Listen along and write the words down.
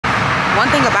one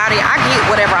thing about it, I get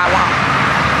whatever I want.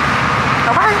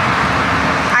 Okay?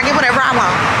 I get whatever I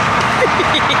want.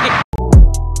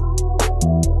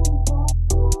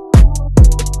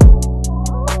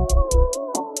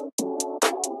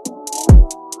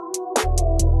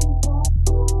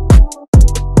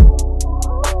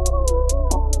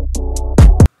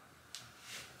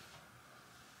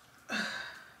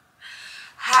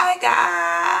 Hi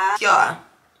guys. Y'all,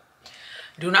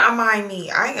 do not mind me.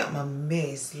 I am a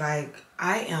mess. Like,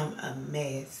 I am a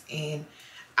mess. And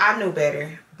I knew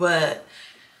better. But,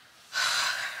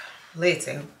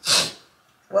 listen.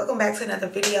 Welcome back to another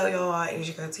video, y'all. It's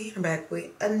your girl T. I'm back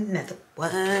with another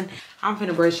one. I'm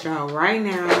finna brush it out right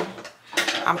now.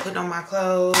 I'm putting on my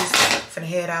clothes. Finna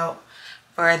head out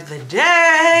for the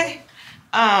day.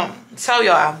 So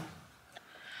y'all.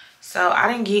 So,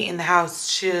 I didn't get in the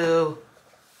house till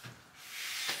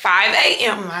 5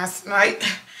 a.m. last night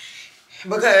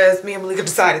because me and Malika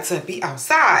decided to be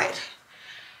outside.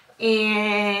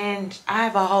 And I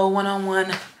have a whole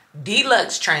one-on-one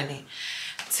deluxe training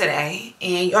today.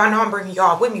 And y'all know I'm bringing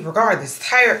y'all with me regardless,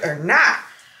 tired or not.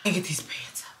 Let me get these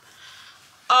pants up.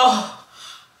 Oh,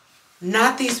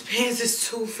 not these pants. Is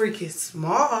too freaking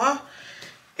small.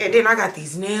 And then I got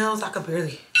these nails. I could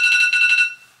barely.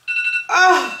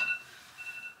 Oh.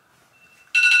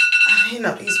 You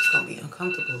know, these was gonna be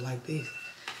uncomfortable like this.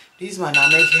 These might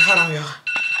not make it. Hold on, y'all.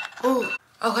 Ooh.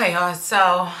 Okay, y'all.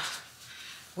 So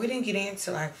we didn't get in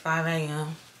till like 5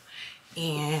 a.m.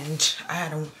 and I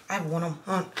have a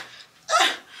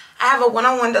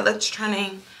one-on-one deluxe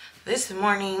training this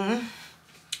morning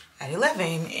at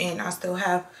 11, and I still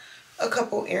have a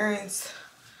couple errands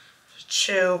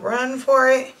to run for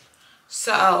it.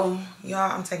 So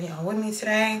y'all, I'm taking y'all with me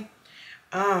today.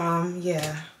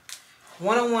 Yeah.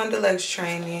 One-on-one deluxe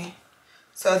training.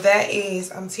 So that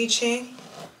is, I'm teaching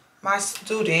my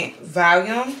student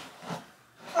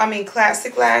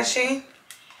classic lashing.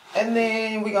 And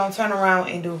then we're gonna turn around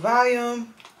and do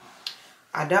volume.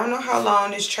 I don't know how long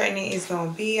this training is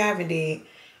gonna be. I haven't did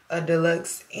a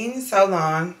deluxe in so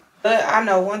long. But I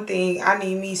know one thing, I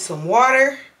need me some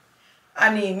water. I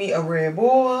need me a Red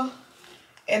Bull.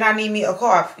 And I need me a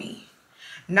coffee.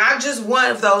 Not just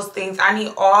one of those things, I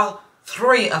need all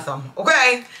 3 of them,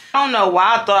 okay? I don't know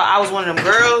why I thought I was one of them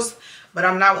girls, but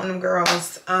I'm not one of them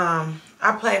girls. I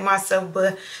played myself,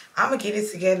 but I'm gonna get it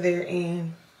together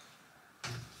and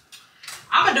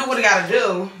I'm gonna do what I gotta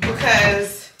do,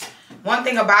 because one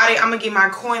thing about it, I'm gonna get my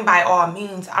coin by all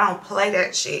means. I don't play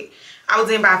that shit. I was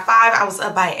in by 5, I was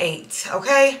up by 8,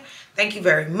 okay? Thank you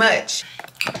very much.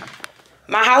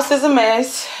 My house is a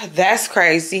mess. That's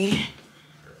crazy.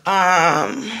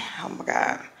 Oh my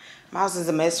God. My house is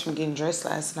a mess from getting dressed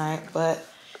last night, but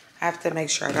I have to make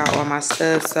sure I got all my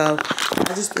stuff. So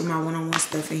I just threw my one-on-one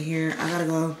stuff in here. I gotta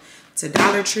go to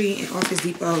Dollar Tree and Office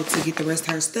Depot to get the rest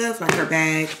of her stuff, like her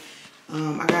bag.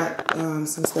 I got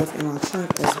some stuff in my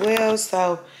trunk as well.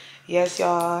 So yes,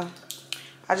 y'all,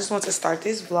 I just want to start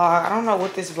this vlog. I don't know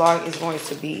what this vlog is going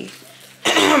to be,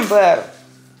 but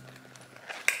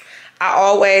I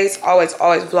always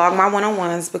vlog my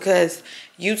one-on-ones, because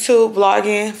YouTube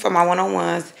vlogging for my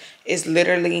one-on-ones is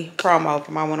literally promo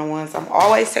for my one-on-ones. I'm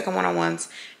always taking one-on-ones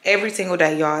every single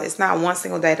day, y'all. It's not one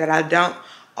single day that I don't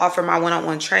offer my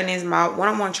one-on-one trainings. My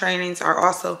one-on-one trainings are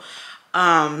also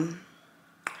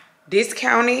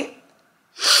discounted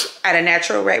at a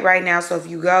natural rate right now. So if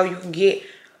you go, you can get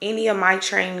any of my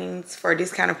trainings for a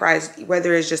discounted price,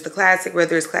 whether it's just a classic,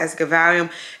 whether it's classic or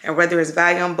volume, and whether it's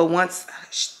volume. But once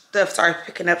stuff starts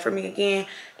picking up for me again,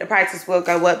 the prices will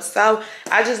go up. So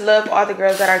I just love all the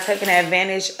girls that are taking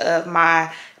advantage of my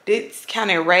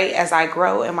discounted rate as I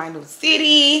grow in my new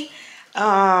city.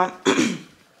 I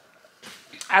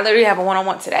literally have a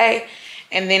one-on-one today,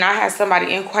 and then I have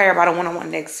somebody inquire about a one-on-one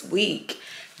next week.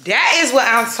 That is what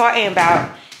I'm talking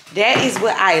about. That is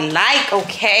what I like,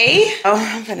 okay? Oh,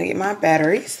 I'm gonna get my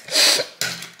batteries.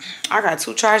 I got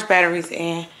 2 charged batteries,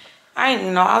 and I didn't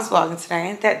even know I was vlogging today.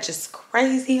 Ain't that just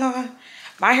crazy, huh?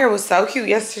 My hair was so cute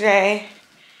yesterday,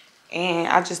 and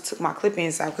I just took my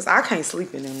clip-ins out because I can't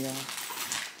sleep in them, y'all.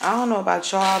 I don't know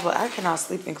about y'all, but I cannot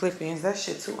sleep in clip-ins. That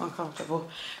shit too uncomfortable.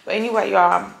 But anyway,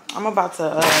 y'all, I'm about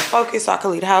to focus so I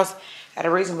can leave the house at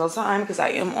a reasonable time, because I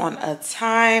am on a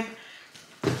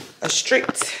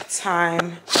strict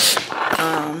time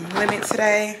limit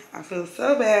today. I feel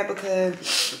so bad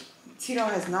because Tito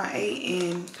has not ate,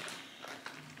 and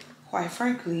quite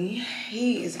frankly,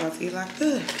 he is about to get locked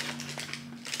up.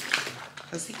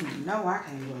 Because he know I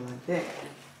can't go like that.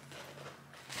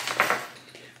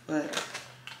 But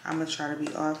I'm going to try to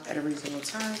be off at a reasonable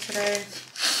time today.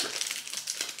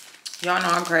 Y'all know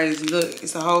I'm crazy. Look,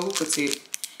 it's a whole hookah tip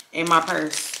in my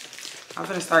purse. I'm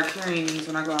gonna start carrying these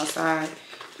when I go outside.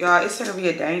 Y'all, it's gonna be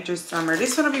a dangerous summer.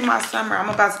 This is gonna be my summer. I'm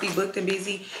about to be booked and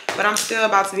busy, but I'm still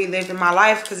about to be living my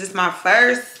life because it's my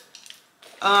first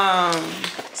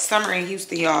summer in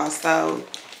Houston, y'all. So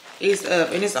it's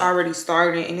up and it's already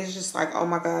started, and it's just like, oh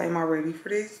my God, am I ready for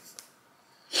this?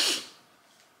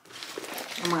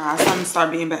 Oh my God, it's time to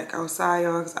start being back outside,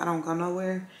 y'all, because I don't go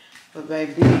nowhere. But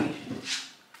baby,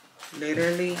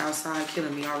 literally outside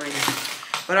killing me already.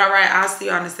 But all right, I'll see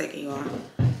y'all in a second, y'all.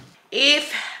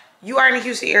 If you are in the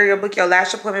Houston area, book your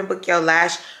lash appointment, book your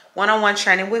lash one-on-one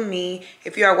training with me.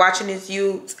 If you are watching this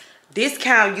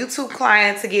discount YouTube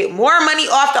client to get more money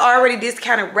off the already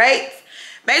discounted rates,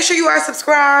 make sure you are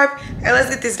subscribed. And let's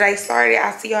get this day started.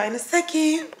 I'll see y'all in a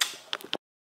second.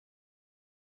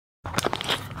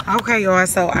 Okay, y'all,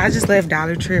 so I just left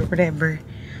Dollar Tree or whatever.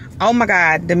 Oh my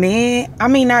God, the man, I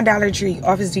mean not Dollar Tree,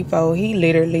 Office Depot, he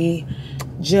literally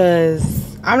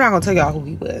just, I'm not gonna tell y'all who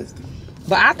he was.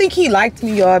 But I think he liked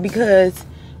me, y'all, because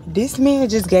this man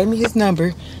just gave me his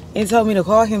number and told me to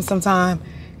call him sometime,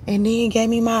 and then gave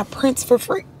me my prints for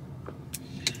free.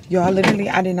 Y'all, literally,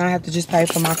 I did not have to just pay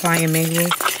for my client manual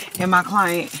and my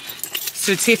client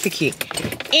certificate.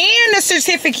 And the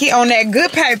certificate on that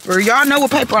good paper. Y'all know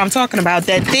what paper I'm talking about.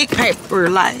 That thick paper,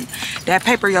 like that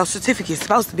paper your certificate is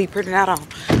supposed to be printed out on.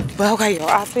 But okay, y'all,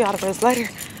 I'll see y'all the rest later.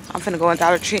 I'm finna go in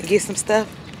Dollar Tree and get some stuff,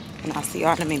 and I'll see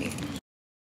y'all in a minute.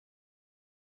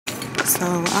 So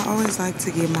I always like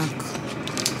to give my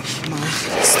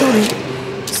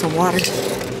student some water,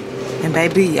 and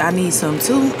baby, I need some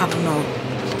too. I don't know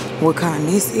what kind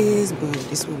this is, but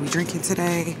this is what we drinking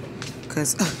today.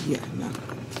 Cause yeah, no.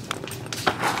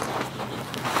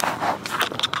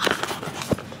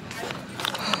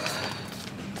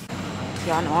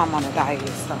 Y'all know I'm on a diet,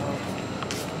 so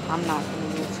I'm not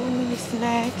gonna get too many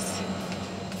snacks.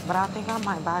 But I think I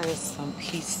might buy us some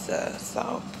pizza,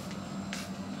 so.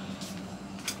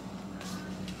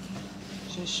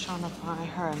 Just trying to find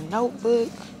her a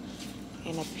notebook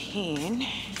and a pen.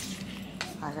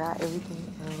 I got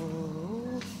everything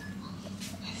else.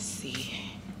 Let's see.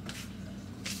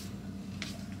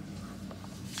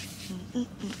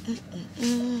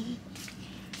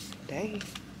 Dang.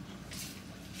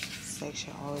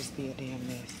 Section always be a damn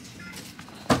mess.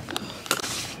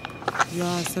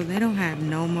 Y'all, so they don't have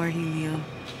no more helium.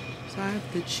 So I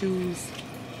have to choose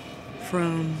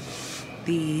from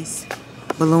these.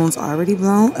 Balloons already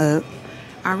blown up.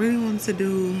 I really want to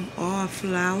do all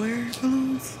flower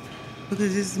balloons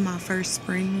because this is my first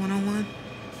spring one-on-one.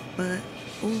 But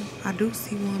oh, I do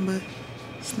see one, but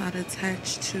it's not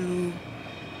attached to,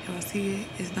 y'all see it?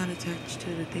 It's not attached to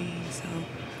the thing, so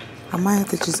I might have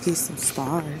to just get some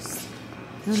stars.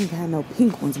 I don't even have no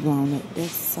pink ones blown up.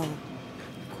 That's so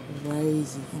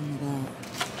crazy. Oh my God.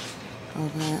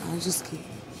 Okay, I'll just get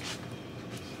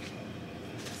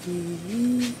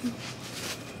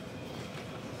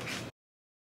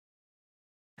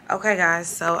Okay, guys,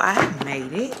 so I have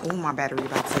made it. Oh, my battery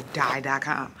about to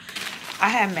die.com. I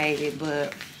have made it,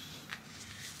 but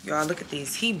y'all, look at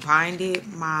this. He binded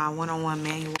my one-on-one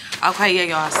manual. Okay, yeah,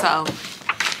 y'all, so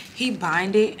he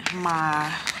binded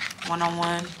my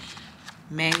one-on-one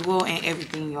manual and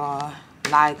everything, y'all.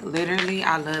 Like, literally,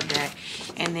 I love that.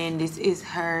 And then this is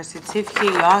her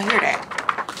certificate. Y'all hear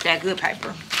that? That good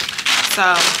paper.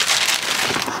 So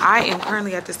I am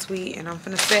currently at the suite, and I'm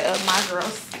gonna set up my girl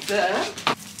stuff.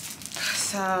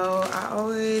 So I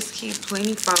always keep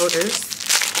plenty folders.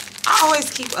 I always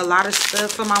keep a lot of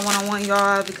stuff for my one-on-one,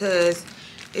 y'all, because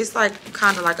it's like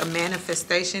kind of like a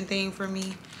manifestation thing for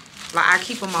me. Like, I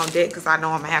keep them on deck because I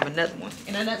know I'm gonna have another one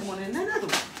and another one and another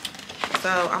one.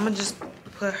 So I'm gonna just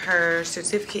put her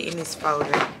certificate in this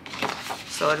folder,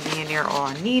 so it'll be in there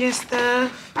all neat and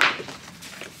stuff.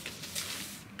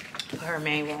 Put her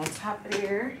manual on top of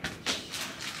there.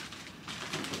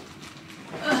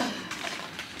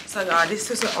 So y'all, this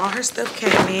is where all her stuff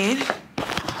came in.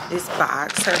 This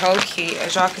box, her whole kit.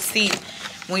 As y'all can see,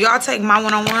 when y'all take my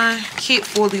one-on-one, kit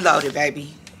fully loaded,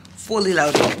 baby. Fully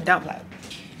loaded. Don't play.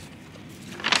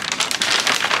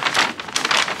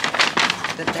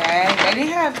 The bag. They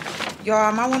didn't have,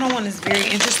 y'all, my one-on-one is very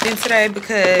interesting today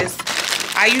because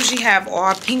I usually have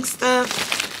all pink stuff,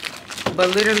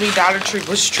 but literally Dollar Tree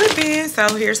was tripping.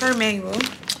 So here's her manual.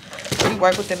 We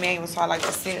work with the manual, so I like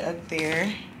to sit up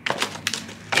there.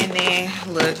 And then,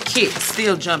 look, kit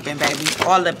still jumping, baby.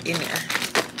 All up in there.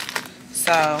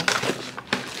 So,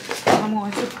 I'm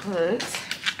going to put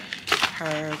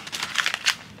her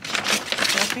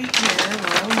stuff in here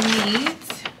real neat.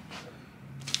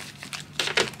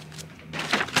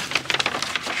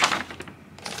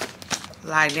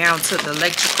 Like down to the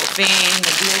electrical fan,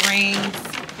 the gear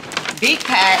rings. Big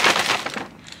pack.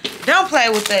 Don't play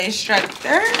with the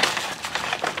instructor.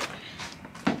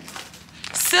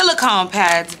 Silicone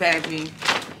pads, baby.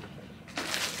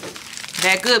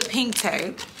 That good pink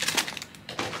tape.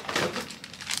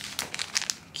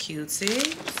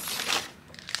 Q-tips.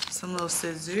 Some little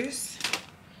scissors.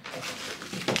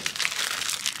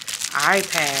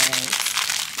 iPads.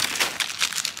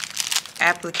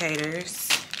 Applicators.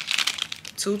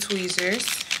 2 tweezers.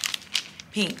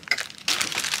 Pink.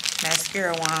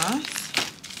 Mascara wands.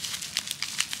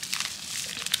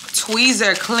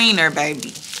 Tweezer cleaner,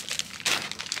 baby.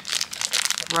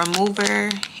 Remover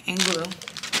and glue.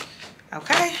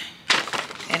 Okay,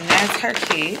 and that's her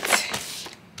kit.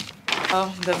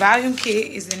 Oh, the volume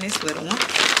kit is in this little one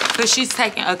because she's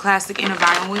taking a classic inner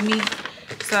volume with me.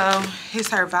 So here's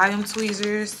her volume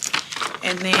tweezers,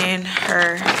 and then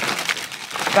her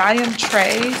volume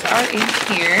trays are in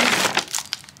here.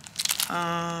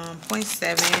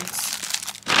 0.7s,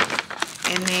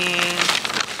 and then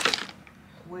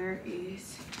where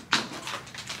is?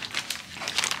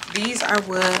 These are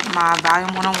what my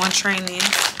volume 101 training.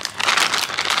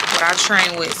 What I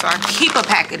train with, so I keep a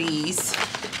pack of these.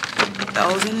 Put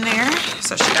those in there.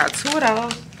 So she got 2 of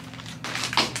those,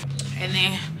 and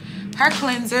then her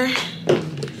cleanser.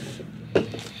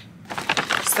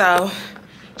 So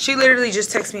she literally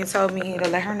just texted me and told me to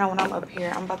let her know when I'm up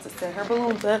here. I'm about to set her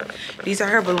balloons up. These are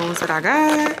her balloons that I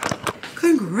got.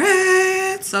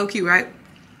 Congrats! So cute, right?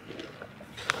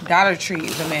 Dollar Tree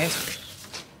is a mess.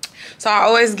 So I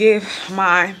always give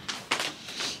my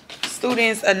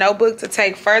students a notebook to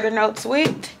take further notes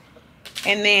with,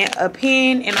 and then a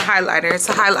pen and a highlighter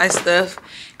to highlight stuff.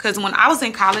 Because when I was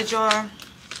in college, y'all,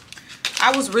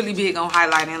 I was really big on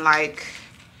highlighting. Like,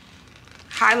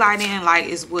 highlighting like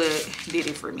is what did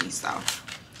it for me. So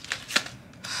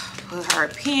put her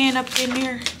pen up in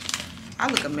there. I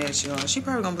look a mess, y'all. She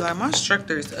probably gonna be like, my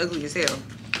instructor is ugly as hell.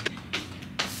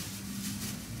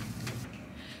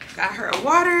 Got her a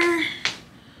water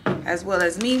as well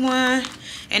as me one.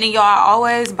 And then y'all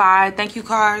always buy thank you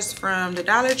cards from the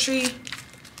Dollar Tree.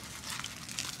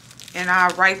 And I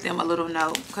write them a little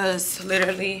note because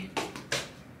literally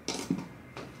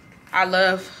I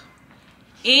love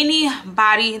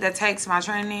anybody that takes my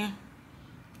training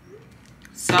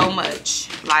so much,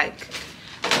 like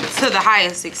to the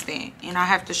highest extent. And I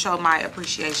have to show my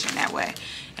appreciation that way.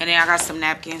 And then I got some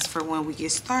napkins for when we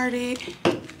get started.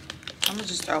 I'm gonna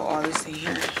just throw all this in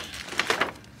here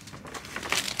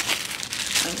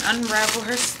and unravel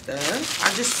her stuff.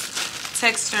 I just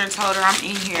texted her and told her I'm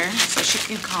in here so she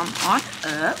can come on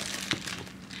up.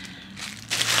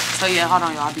 So yeah, hold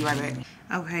on y'all, I'll be right back.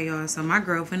 Okay y'all, so my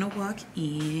girl finna walk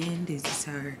in. This is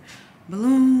her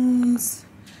balloons.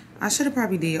 I should have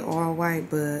probably did all white,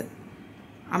 but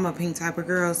I'm a pink type of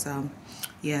girl, so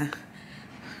yeah.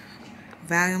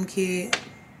 Volume kit,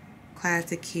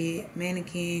 classic kit,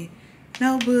 mannequin,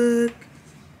 notebook,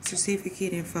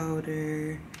 certificate and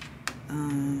folder,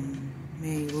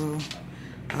 manual.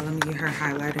 Oh, let me get her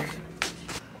highlighter.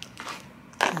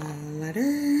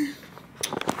 Highlighter.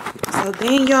 So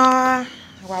then y'all,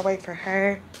 while I wait for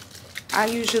her, I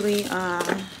usually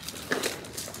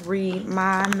read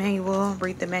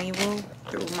the manual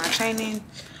through my training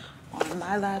on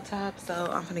my laptop. So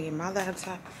I'm gonna get my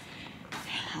laptop.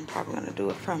 I'm probably gonna do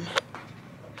it from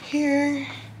here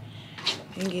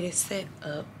and get it set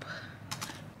up.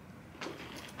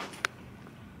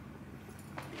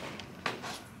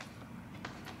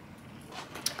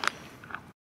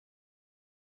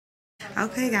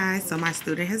 Okay guys, so my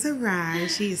student has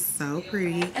arrived. She is so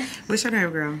pretty. What's your name,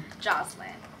 girl? Jocelyn.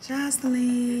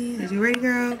 Jocelyn. Are you ready,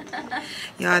 girl?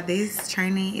 Y'all, this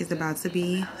training is about to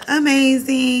be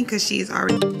amazing because she's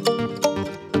already...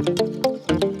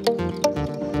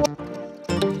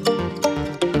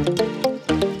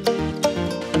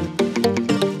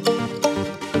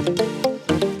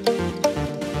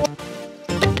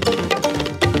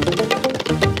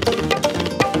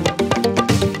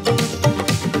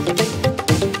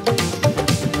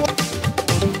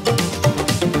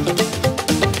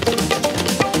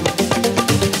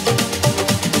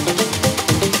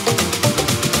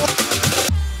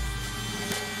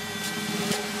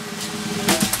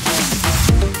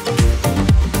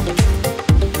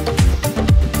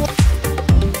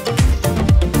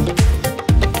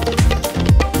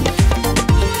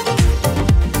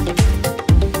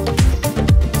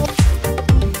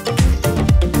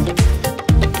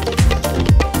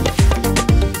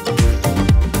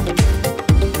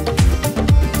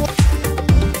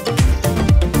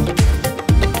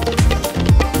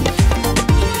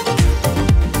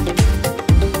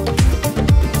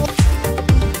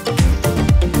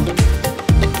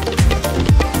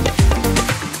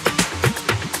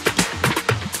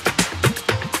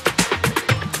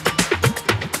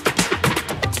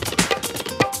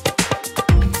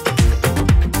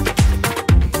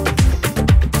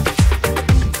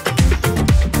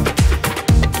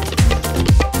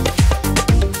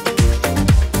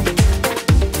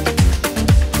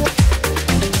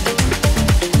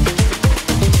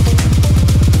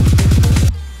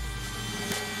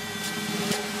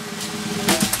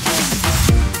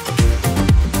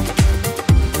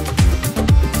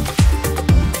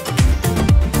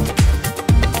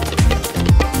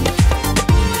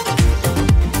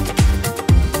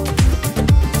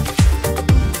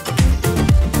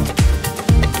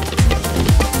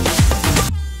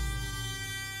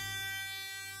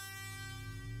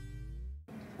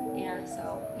 color,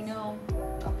 so you know.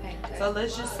 Okay. Good. So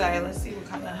let's just say, let's see what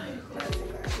kind of classic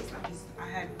I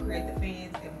had to create the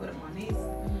fans and put them on this.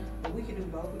 But we can do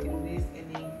both. We can do this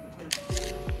and then put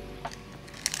them.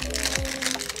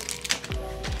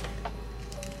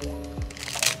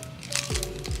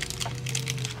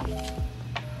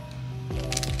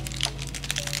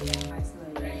 Nice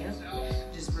little area.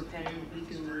 Just repetitively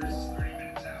do it.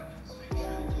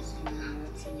 Just do that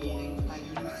to like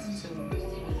used to.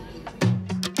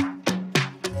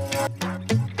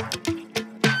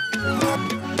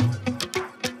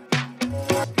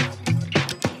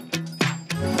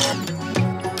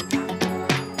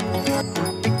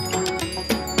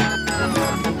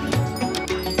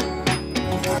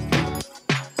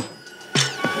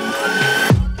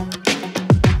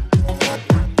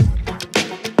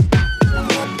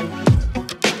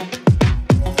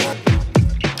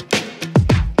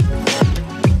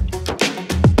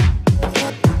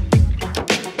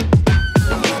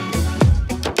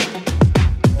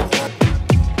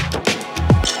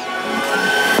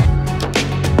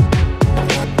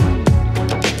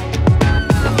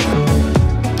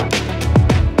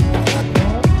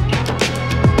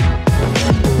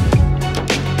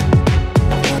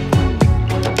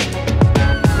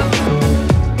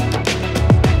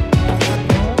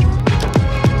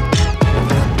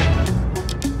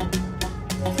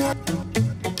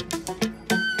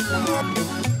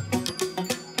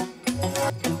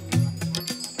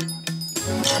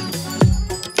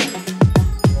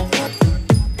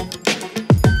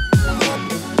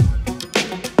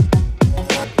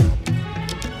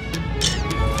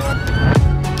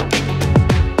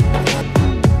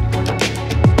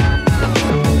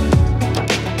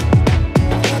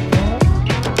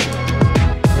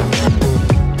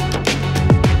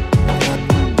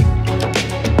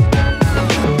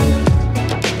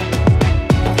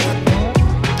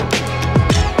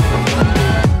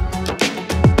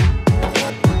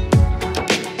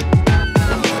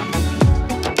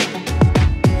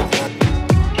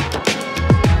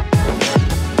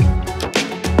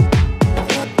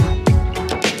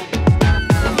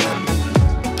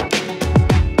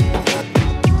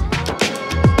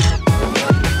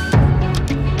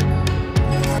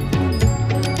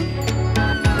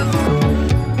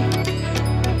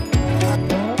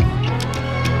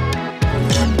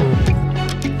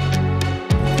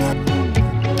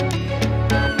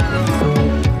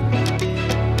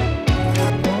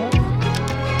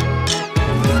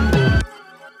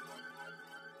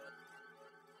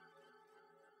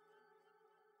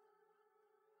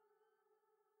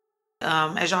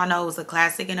 As y'all know, it was a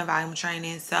classic and a volume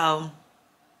training, so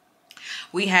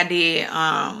we had the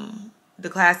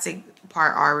classic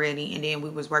part already, and then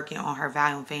we was working on her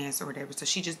volume fans or whatever, so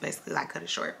she just basically like cut it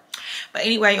short. But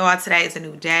anyway, y'all, today is a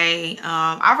new day.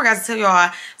 I forgot to tell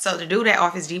y'all, so the dude at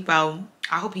Office Depot,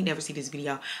 I hope he never see this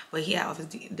video, but he had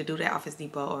the dude at Office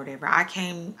Depot or whatever. I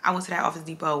went to that Office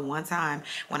Depot one time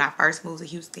when I first moved to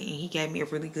Houston, and he gave me a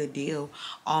really good deal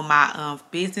on my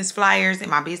business flyers and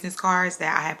my business cards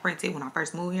that I had printed when I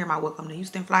first moved here, my Welcome to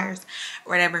Houston flyers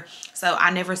or whatever. So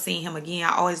I never seen him again.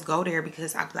 I always go there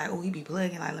because I be like, oh, he be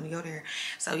plugging, like, let me go there.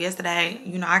 So yesterday,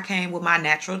 you know, I came with my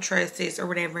natural tresses or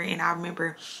whatever, and I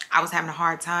remember I was having a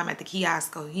hard time at the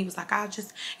kiosk. So he was like, I'll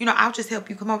just help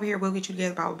you. Come over here, we'll get you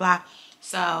together, blah, blah, blah.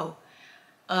 So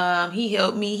he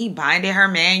helped me. He binded her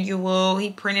manual. He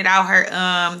printed out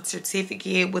her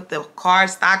certificate with the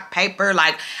cardstock paper.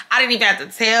 Like, I didn't even have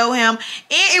to tell him. And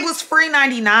it was free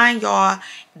 99, y'all.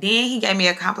 Then he gave me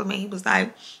a compliment. He was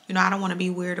like, you know, I don't want to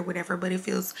be weird or whatever, but it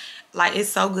feels like it's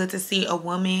so good to see a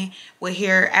woman with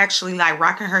hair actually like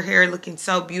rocking her hair, looking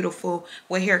so beautiful,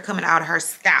 with hair coming out of her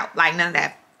scalp. Like, none of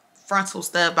that frontal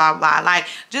stuff, blah, blah, like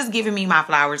just giving me my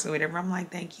flowers or whatever. I'm like,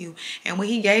 thank you. And when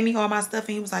he gave me all my stuff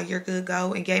and he was like, you're good,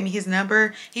 go, and gave me his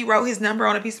number, he wrote his number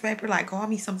on a piece of paper, like, call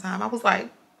me sometime. I was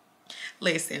like,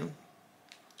 listen,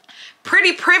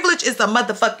 pretty privilege is a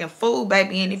motherfucking fool,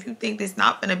 baby. And if you think this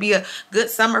not gonna be a good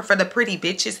summer for the pretty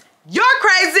bitches, you're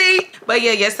crazy. But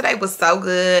yeah, yesterday was so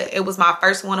good. It was my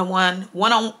first one-on-one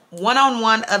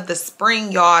of the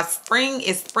spring, y'all. Spring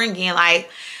is springing. Like,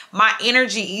 my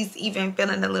energy is even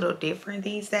feeling a little different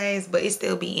these days, but it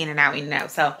still be in and out,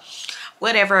 so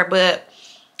whatever. But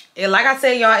like I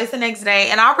said, y'all, it's the next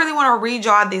day, and I really want to read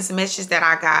y'all this message that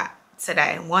I got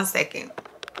today. 1 second.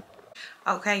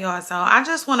 Okay, y'all, so I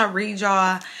just want to read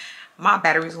y'all. My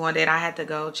battery's one dead. I had to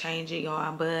go change it,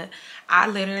 y'all, but I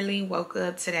literally woke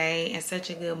up today in such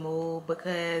a good mood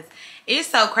because it's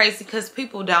so crazy, because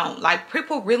people don't, like,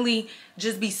 people really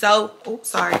just be so, oops,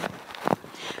 sorry.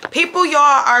 people, y'all,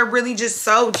 are really just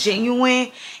so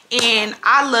genuine. And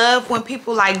I love when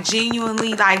people like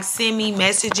genuinely like send me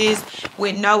messages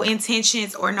with no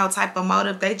intentions or no type of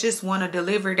motive. They just want to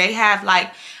deliver. They have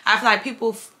like, I feel like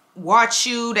people watch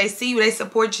you, they see you, they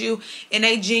support you, and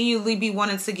they genuinely be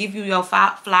wanting to give you your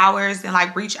flowers and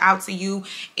like reach out to you.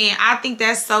 And I think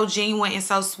that's so genuine and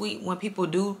so sweet when people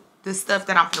do the stuff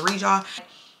that I'm gonna read y'all.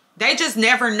 They just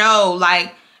never know,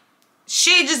 like,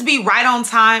 shit just be right on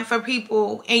time for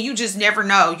people, and you just never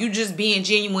know. You just being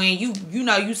genuine. You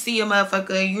know, you see a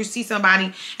motherfucker, you see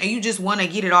somebody, and you just want to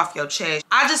get it off your chest.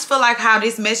 I just feel like how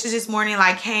this message this morning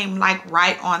like came like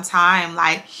right on time,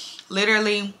 like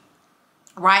literally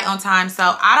right on time.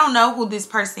 So I don't know who this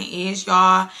person is,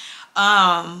 y'all.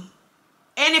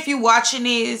 And if you're watching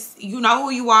this, you know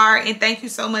who you are, and thank you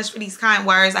so much for these kind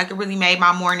words. Like, it really made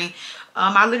my morning.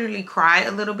 I literally cried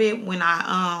a little bit when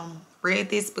I read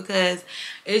this, because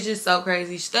it's just so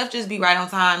crazy. Stuff just be right on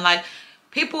time. Like,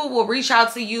 people will reach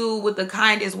out to you with the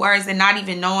kindest words and not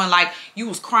even knowing like you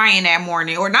was crying that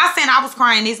morning, or not saying I was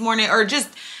crying this morning, or just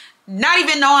not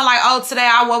even knowing like, oh, today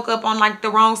I woke up on like the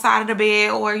wrong side of the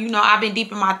bed, or you know, I've been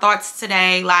deep in my thoughts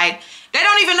today. Like, they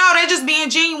don't even know. They're just being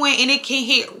genuine, and it can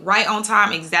hit right on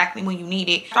time exactly when you need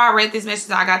it. After I read this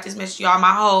message, I got this message, y'all,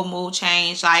 my whole mood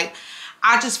changed. Like,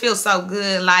 I just feel so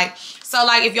good. Like, so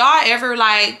like if y'all ever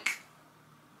like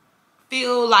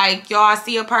feel like y'all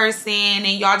see a person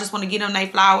and y'all just want to give them their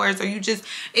flowers, or you just,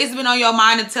 it's been on your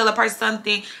mind to tell a person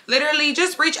something, literally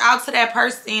just reach out to that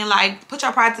person. Like, put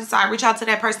your pride to the side, reach out to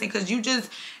that person, because you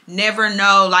just never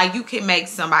know. Like, you can make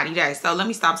somebody day. So let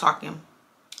me stop talking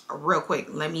real quick.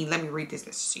 Let me read this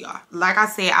message to y'all. Like I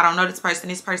said, I don't know this person.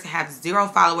 This person has 0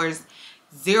 followers,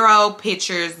 0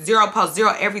 pictures, 0 posts,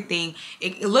 0 everything.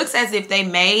 It looks as if they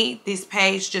made this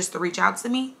page just to reach out to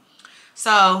me.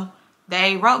 So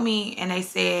they wrote me and they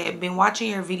said, been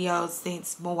watching your videos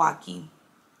since Milwaukee.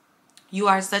 You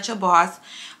are such a boss.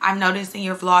 I've noticed in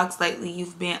your vlogs lately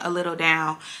you've been a little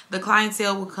down. The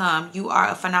clientele will come. You are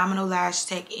a phenomenal lash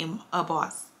tech and a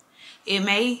boss. It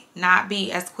may not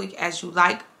be as quick as you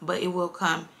like, but it will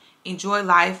come. Enjoy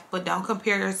life, but don't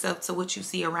compare yourself to what you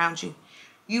see around you.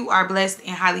 You are blessed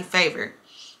and highly favored.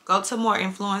 Go to more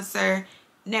influencer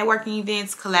networking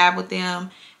events, collab with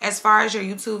them. As far as your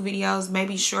YouTube videos,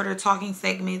 maybe shorter talking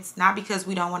segments, not because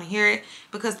we don't want to hear it,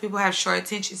 because people have short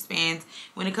attention spans.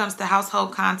 When it comes to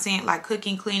household content like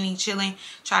cooking, cleaning, chilling,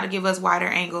 try to give us wider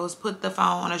angles. Put the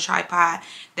phone on a tripod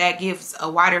that gives a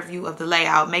wider view of the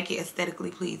layout. Make it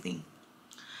aesthetically pleasing.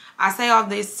 I say all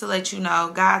this to let you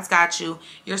know God's got you.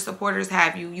 Your supporters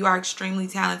have you. You are extremely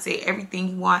talented. Everything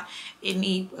you want and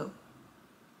need.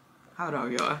 Hold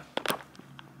on, y'all.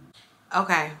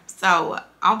 Okay, so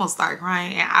I almost started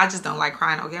crying, and I just don't like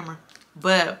crying on camera.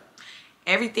 But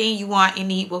everything you want and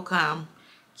need will come.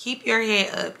 Keep your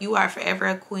head up. You are forever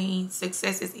a queen.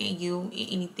 Success is in you and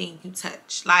anything you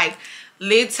touch. Like,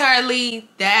 literally,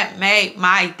 that made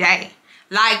my day.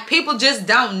 Like, people just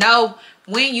don't know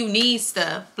when you need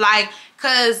stuff. Like,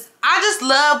 cause I just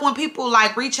love when people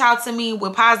like reach out to me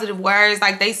with positive words.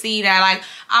 Like, they see that like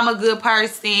I'm a good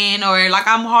person, or like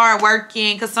I'm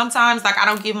hardworking. Cause sometimes like I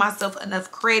don't give myself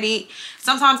enough credit.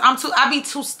 Sometimes I be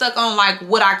too stuck on like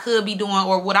what I could be doing,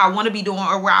 or what I want to be doing,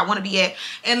 or where I want to be at,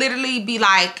 and literally be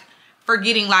like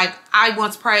forgetting like I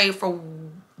once prayed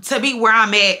to be where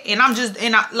I'm at, and I'm just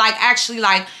like actually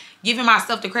like giving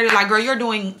myself the credit. Like, girl, you're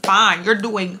doing fine. You're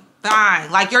doing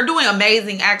fine. Like, you're doing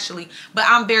amazing actually. But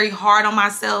I'm very hard on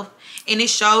myself, and it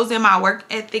shows in my work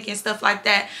ethic and stuff like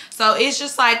that. So it's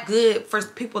just like good for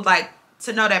people like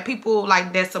to know that people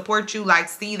like that support you like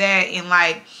see that, and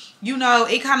like, you know,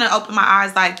 it kind of opened my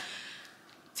eyes like,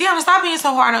 Tiana, stop being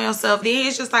so hard on yourself. Then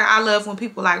it's just like I love when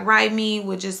people like write me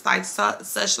with just like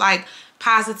such like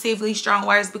positively strong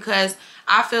words, because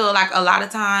I feel like a lot of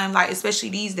time, like especially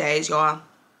these days, y'all,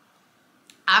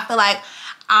 I feel like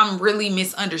I'm really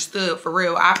misunderstood for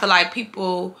real. I feel like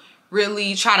people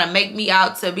really try to make me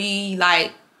out to be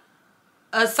like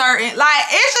a certain, like,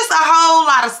 it's just a whole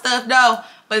lot of stuff though.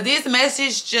 But this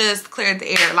message just cleared the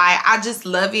air. Like, I just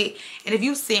love it. And if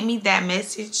you send me that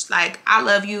message, like, I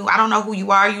love you. I don't know who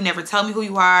you are. You never tell me who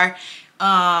you are.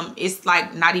 It's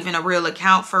like not even a real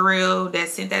account for real that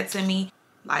sent that to me.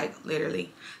 Like,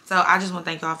 literally. So I just want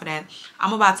to thank y'all for that.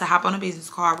 I'm about to hop on a business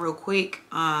call real quick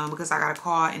because I got a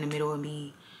call in the middle of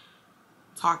me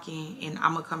talking, and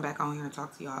I'm gonna come back on here and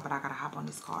talk to y'all, but I gotta hop on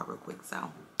this call real quick.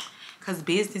 So because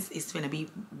business is gonna be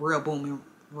real booming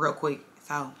real quick,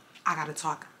 so I gotta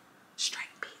talk straight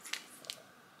business.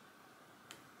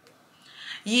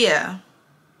 Yeah,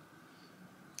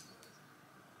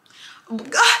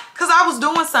 because I was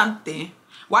doing something.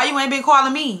 Why you ain't been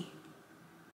calling me?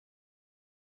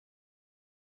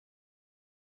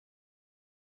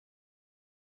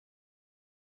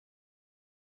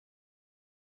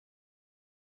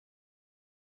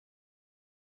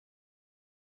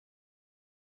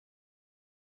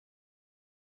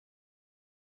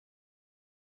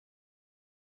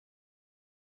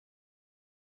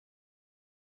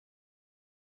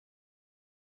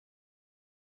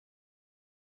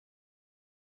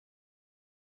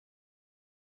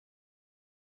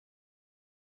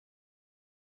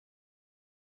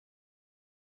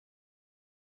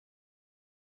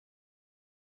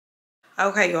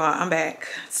 Okay, y'all, I'm back.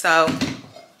 So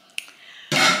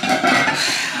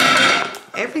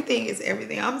everything is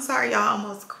everything. I'm sorry y'all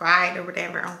almost cried or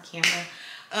whatever on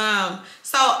camera.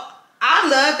 So I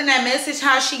loved in that message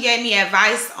how she gave me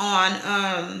advice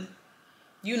on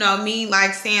you know, me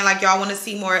like saying like y'all want to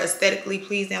see more aesthetically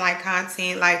pleasing like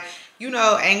content, like, you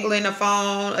know, angling the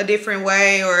phone a different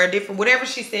way or a different whatever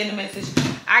she said in the message.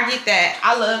 I get that.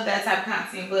 I love that type of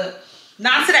content, but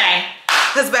not today.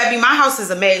 Cause baby, my house is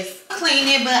a mess. Clean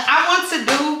it, but I want to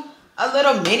do a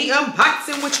little mini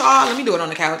unboxing with y'all. Let me do it on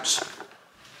the couch.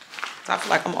 I feel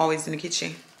like I'm always in the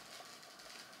kitchen.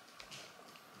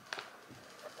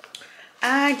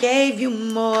 I gave you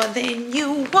more than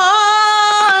you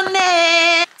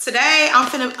wanted. Today, I'm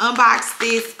finna unbox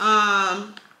this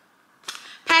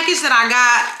package that I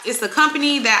got. It's a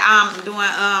company that I'm doing,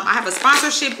 I have a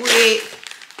sponsorship with.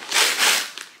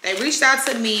 They reached out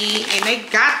to me and they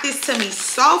got this to me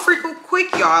so freaking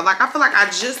quick, y'all. Like, I feel like I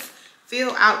just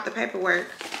filled out the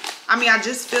paperwork. I mean, I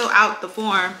just filled out the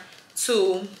form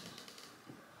to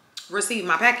receive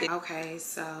my package. Okay,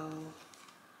 so,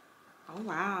 oh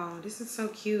wow, this is so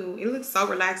cute. It looks so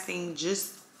relaxing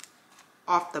just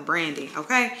off the branding.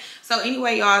 Okay, so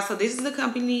anyway, y'all, so this is the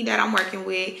company that I'm working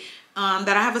with,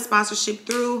 that I have a sponsorship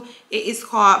through. It is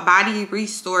called Body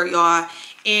Restore, y'all.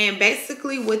 And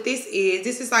basically what this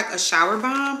is like a shower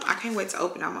bomb. I can't wait to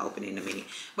open it. I'm gonna open it in a minute,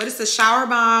 but it's a shower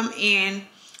bomb and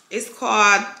it's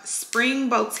called Spring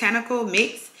Botanical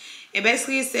Mix. And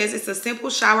basically it says it's a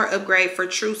simple shower upgrade for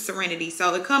true serenity.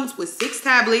 So it comes with 6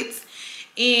 tablets,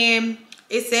 and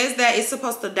it says that it's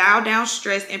supposed to dial down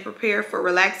stress and prepare for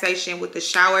relaxation with the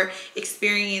shower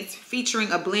experience,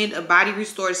 featuring a blend of Body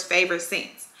Restore's favorite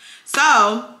scents.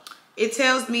 So it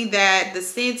tells me that the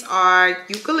scents are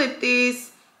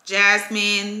eucalyptus,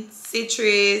 jasmine,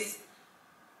 citrus,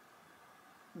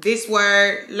 this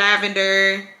word,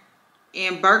 lavender,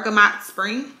 and bergamot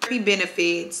spring.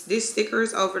 Benefits. This sticker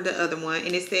is over the other one,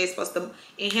 and it says it's supposed to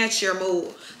enhance your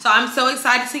mood. So I'm so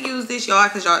excited to use this, y'all,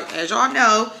 because y'all, as y'all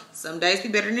know, some days be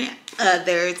better than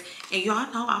others, and y'all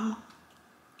know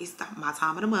it's my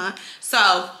time of the month.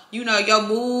 So, you know, your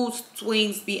mood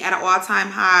swings be at an all-time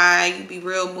high. You be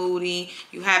real moody.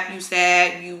 You happy, you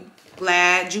sad, you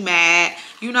glad, you mad,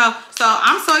 you know. So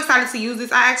I'm so excited to use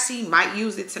this. I actually might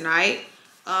use it tonight.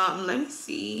 Let me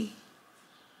see.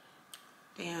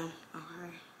 Damn,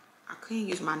 okay. I couldn't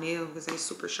use my nail because they're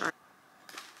super sharp.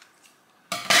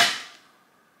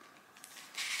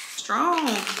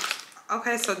 Strong.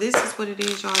 Okay, so this is what it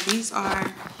is, y'all. These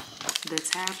are the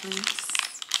tablets.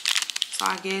 So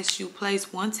I guess you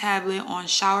place 1 tablet on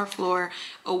shower floor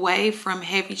away from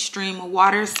heavy stream of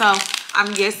water. So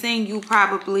I'm guessing you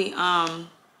probably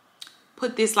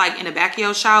put this like in the back of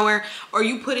your shower, or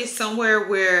you put it somewhere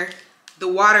where the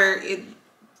water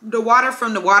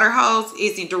from the water hose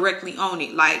isn't directly on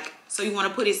it. Like, so you want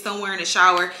to put it somewhere in the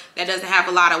shower that doesn't have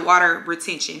a lot of water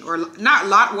retention, or not a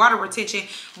lot of water retention,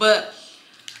 but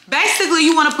basically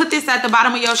you want to put this at the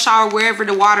bottom of your shower wherever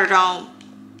the water don't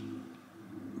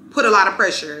put a lot of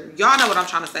pressure. Y'all know what I'm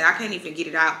trying to say. I can't even get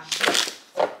it out.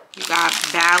 You got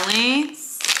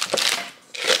balance,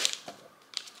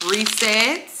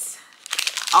 resets.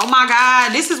 Oh my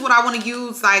God, this is what I want to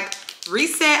use. Like,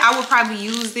 reset, I would probably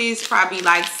use this probably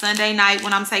like Sunday night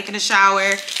when I'm taking a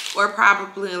shower, or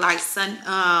probably like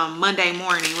Monday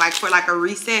morning, like for like a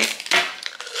reset.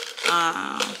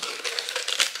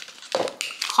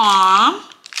 Calm,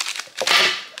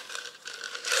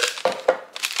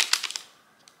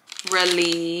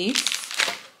 relief,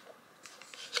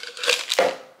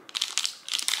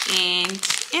 and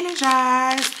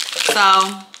energize. So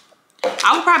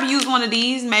I would probably use one of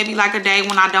these maybe like a day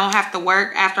when I don't have to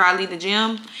work after I leave the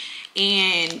gym,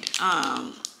 and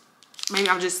maybe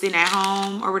I'm just sitting at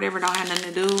home or whatever, don't have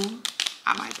nothing to do.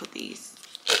 I might put these.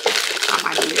 I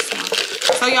might do this one.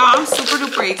 So y'all, I'm super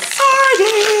duper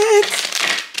excited.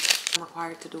 I'm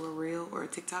required to do a reel or a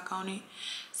TikTok on it,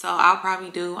 so I'll probably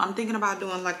do, I'm thinking about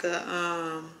doing like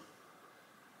a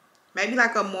maybe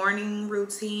like a morning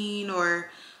routine, or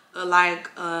like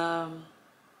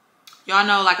y'all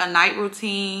know, like a night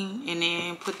routine, and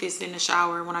then put this in the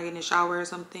shower when I get in the shower or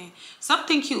something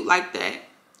cute like that.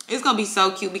 It's gonna be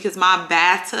so cute because my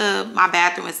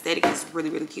bathroom aesthetic is really,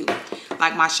 really cute.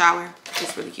 Like my shower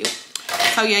is really cute.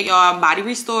 So yeah, y'all, Body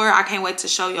Restore, I can't wait to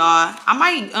show y'all. I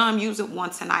might use it one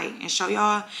tonight and show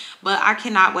y'all, but I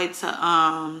cannot wait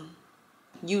to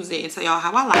use it and tell y'all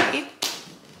how I like it.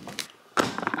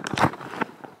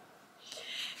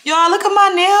 Y'all, look at my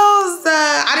nails.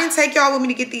 I didn't take y'all with me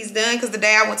to get these done because the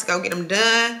day I went to go get them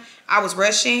done, I was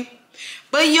rushing.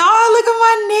 But y'all, look at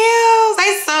my nails.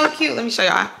 They so cute. Let me show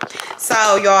y'all.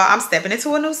 So y'all, I'm stepping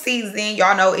into a new season.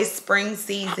 Y'all know it's spring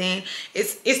season.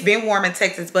 It's been warm in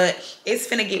Texas, but it's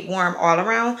finna get warm all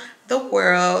around the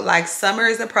world. Like summer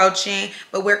is approaching,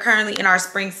 but we're currently in our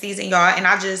spring season, y'all. And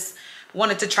I just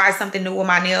wanted to try something new with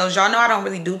my nails. Y'all know I don't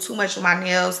really do too much with my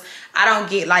nails. I don't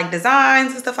get like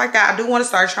designs and stuff like that. I do want to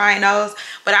start trying those,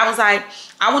 but I was like,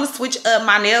 I want to switch up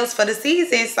my nails for the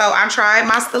season. So I tried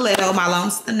my stiletto, my long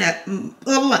stiletto.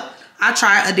 I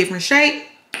tried a different shape,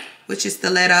 which is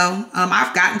stiletto.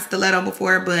 I've gotten stiletto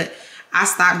before, but I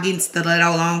stopped getting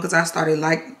stiletto long because I started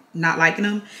not liking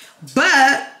them.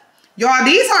 But y'all,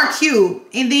 these are cute.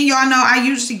 And then y'all know I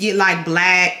usually get like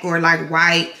black or like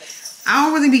white. I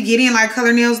don't really be getting like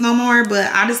color nails no more, but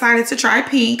I decided to try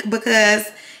pink because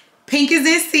pink is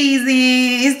in season.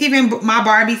 It's giving my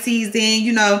Barbie season,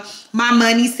 you know, my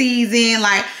money season.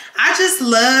 Like, I just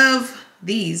love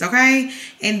these, okay?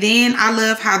 And then I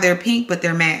love how they're pink, but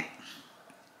they're matte.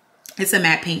 It's a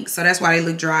matte pink, so that's why they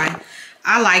look dry.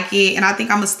 I like it, and I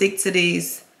think I'm gonna stick to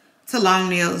these, to long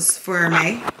nails for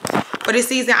May. For this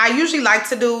season, I usually like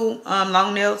to do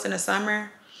long nails in the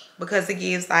summer because it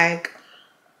gives like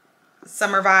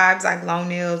summer vibes, like long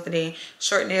nails, and then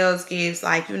short nails gives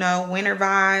like, you know, winter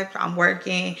vibes. I'm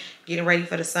working, getting ready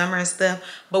for the summer and stuff,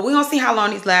 but we're gonna see how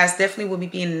long these last. Definitely will be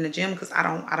being in the gym because I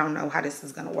don't know how this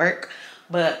is gonna work,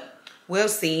 but we'll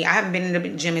see. I haven't been in the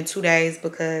gym in 2 days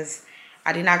because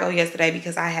I did not go yesterday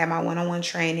because I had my one-on-one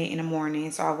training in the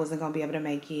morning, so I wasn't gonna be able to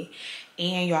make it.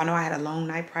 And y'all know I had a long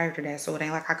night prior to that, so it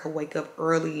ain't like I could wake up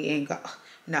early and go.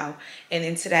 No. And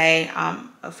then today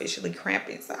I'm officially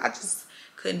cramping, so I just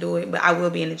couldn't do it, but I will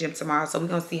be in the gym tomorrow, so we're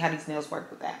gonna see how these nails work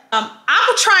with that. I'm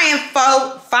trying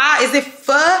pho. Is it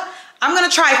pho? I'm gonna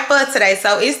try pho today.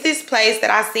 So it's this place that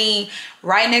I seen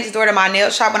right next door to my nail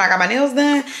shop when I got my nails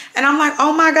done, and I'm like,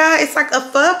 oh my god, it's like a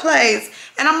pho place.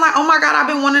 And I'm like, oh my god, I've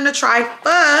been wanting to try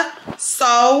pho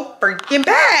so freaking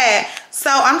bad. So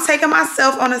I'm taking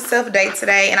myself on a self date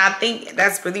today, and I think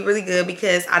that's really, really good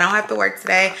because I don't have to work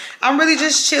today. I'm really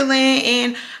just chilling,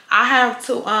 and I have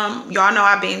to, y'all know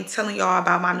I've been telling y'all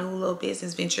about my new little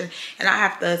business venture, and I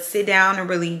have to sit down and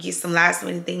really get some last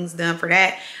minute things done for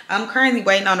that. I'm currently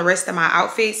waiting on the rest of my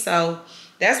outfit, so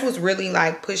that's what's really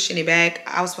like pushing it back.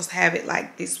 I was supposed to have it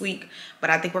like this week, but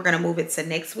I think we're gonna move it to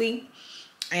next week,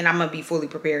 and I'm gonna be fully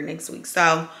prepared next week.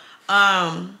 So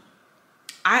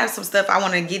I have some stuff I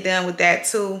want to get done with that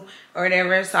too, or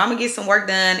whatever. So I'm gonna get some work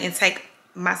done and take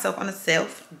myself on a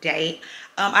self date.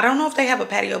 I don't know if they have a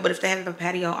patio, but if they have a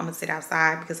patio, I'm gonna sit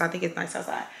outside because I think it's nice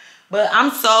outside. But I'm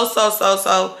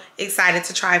so excited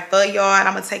to try pho, y'all, and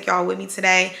I'm gonna take y'all with me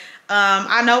today.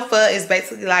 I know pho is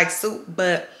basically like soup,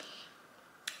 but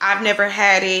I've never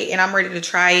had it, and I'm ready to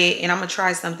try it, and I'm gonna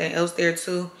try something else there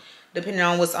too, depending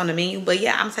on what's on the menu. But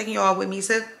yeah, I'm taking y'all with me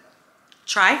to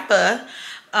try pho,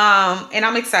 and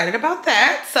I'm excited about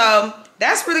that. So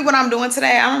that's really what I'm doing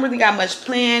today. I don't really got much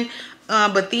planned.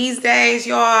 But these days,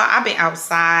 y'all, I've been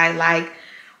outside, like,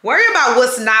 worry about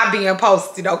what's not being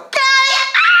posted, okay?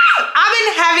 I've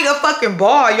been having a fucking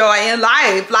ball, y'all, in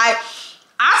life. Like,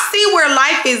 I see where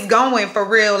life is going, for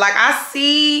real. Like, I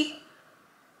see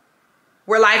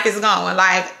where life is going.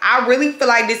 Like, I really feel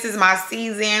like this is my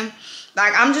season.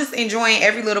 Like, I'm just enjoying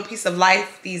every little piece of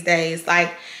life these days.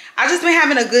 Like, I just been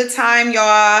having a good time,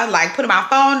 y'all. Like, putting my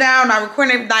phone down, not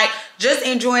recording, like, just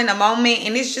enjoying the moment,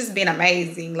 and it's just been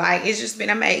amazing. Like, it's just been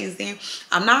amazing.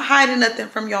 I'm not hiding nothing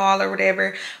from y'all or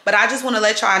whatever, but I just want to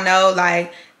let y'all know,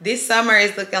 like, this summer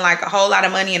is looking like a whole lot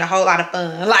of money and a whole lot of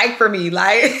fun, like, for me.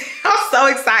 Like, I'm so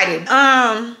excited.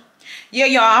 Yeah,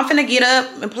 y'all, I'm finna get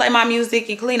up and play my music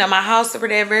and clean up my house or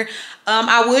whatever.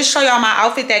 I will show y'all my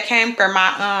outfit that came for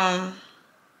my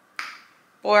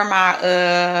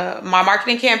my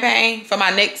marketing campaign for my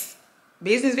next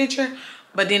business venture.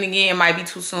 But then again, it might be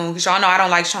too soon because y'all know I don't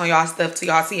like showing y'all stuff till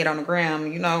y'all see it on the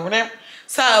gram, you know, whatever.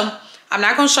 So I'm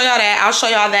not gonna show y'all that. I'll show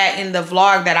y'all that in the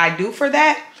vlog that I do for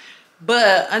that.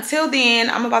 But until then,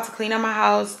 I'm about to clean up my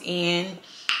house and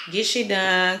get shit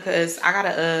done because I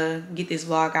gotta get this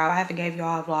vlog out. I haven't gave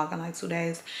y'all a vlog in like 2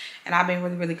 days, and I've been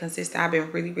really consistent. I've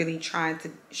been really trying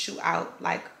to shoot out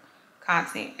like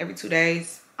content every 2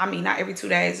 days. I mean, not every 2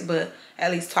 days, but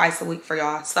at least twice a week for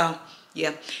y'all. So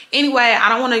yeah, anyway, I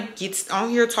don't want to get on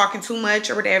here talking too much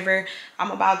or whatever. I'm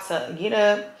about to get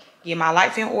up, get my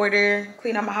life in order,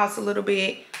 clean up my house a little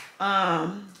bit,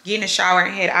 get in the shower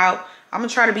and head out. I'm gonna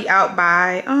try to be out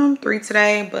by 3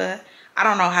 today, but I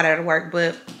don't know how that'll work.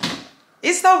 But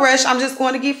it's no rush. I'm just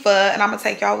going to get pho, and I'm gonna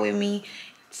take y'all with me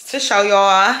to show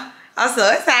y'all. I'm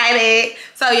so excited.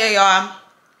 So yeah, y'all,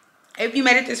 If you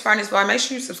made it this far in this vlog, make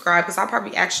sure you subscribe, because I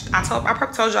probably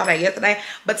told y'all that yesterday,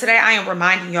 but today I am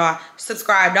reminding y'all,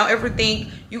 subscribe. Don't ever think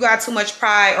you got too much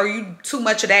pride or you too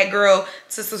much of that girl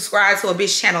to subscribe to a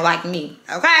bitch channel like me,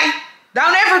 okay?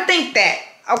 Don't ever think that,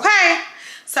 okay?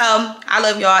 So I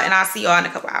love y'all, and I'll see y'all in a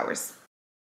couple hours.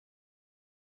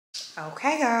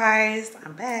 Okay guys,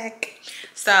 I'm back.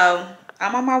 So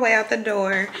I'm on my way out the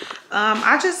door.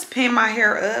 I just pinned my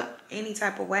hair up any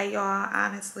type of way, y'all,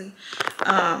 honestly.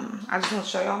 I just want to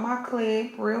show y'all my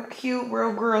clip. Real cute,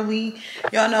 real girly.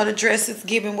 Y'all know the dress is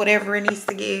giving whatever it needs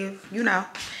to give, you know.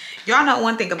 Y'all know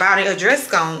one thing about it, a dress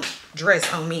gon'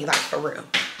 dress on me, like, for real.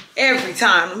 Every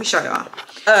time. Let me show y'all.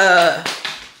 Let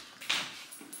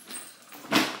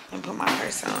me put my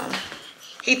purse on.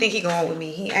 He think he going with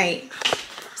me. He ain't.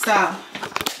 So,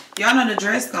 y'all know the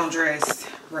dress gon' dress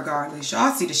regardless.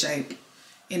 Y'all see the shape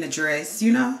in the dress,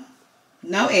 you know?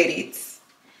 No edits.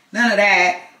 None of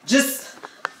that. Just,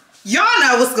 y'all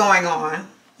know what's going on.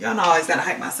 Y'all know I always gotta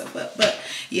hype myself up. But,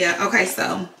 yeah, okay,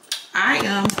 so I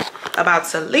am about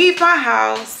to leave my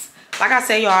house. Like I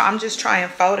said, y'all, I'm just trying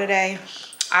faux today.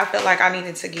 I felt like I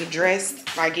needed to get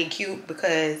dressed, like get cute,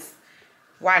 because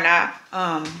why not?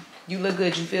 You look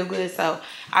good, you feel good. So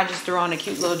I just threw on a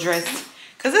cute little dress,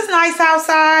 because it's nice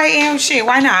outside and shit,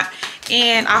 why not?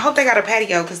 And I hope they got a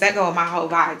patio, because that go with my whole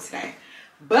vibe today.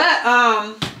 But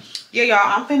yeah, y'all,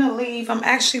 I'm finna leave. I'm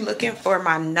actually looking for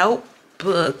my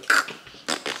notebook.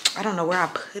 I don't know where I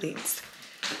put it.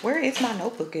 Where is my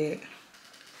notebook at?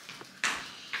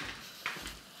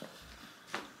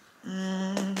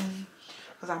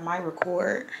 Because I might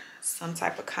record some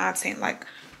type of content, like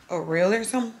a reel or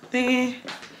something.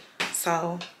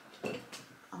 So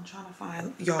I'm trying to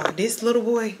find, y'all, this little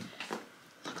boy.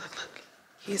 Look.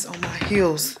 He's on my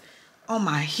heels. On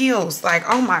my heels. Like,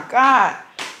 oh my God.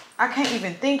 I can't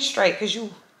even think straight, because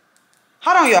you...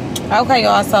 Hold on, y'all. Okay,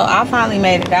 y'all, so I finally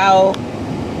made it out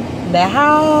the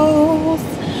house.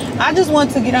 I just want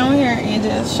to get on here and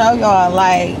just show y'all,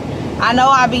 like, I know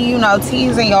I be, you know,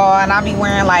 teasing y'all, and I be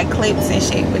wearing, like, clips and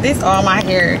shit, but this all my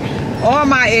hair, all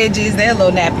my edges, they're a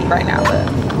little nappy right now, look.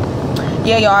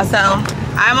 Yeah, y'all, so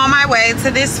I'm on my way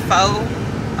to this pho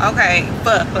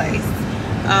place.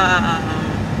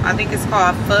 I think it's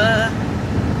called Pho.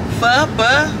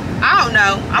 I don't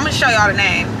know. I'm gonna show y'all the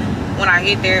name when I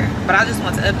get there, but I just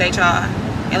want to update y'all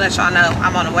and let y'all know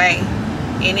I'm on the way.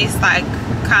 And it's like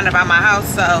kind of by my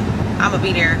house, so I'm gonna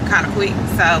be there kind of quick.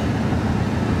 So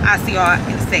I'll see y'all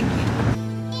in a second.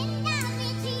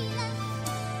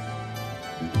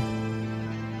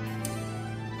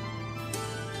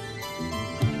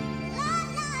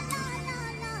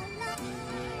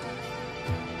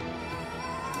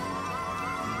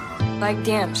 Like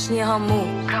damn, she in her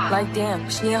mood. Like damn,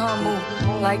 she in her mood.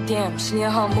 Like damn, she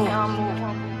in her mood.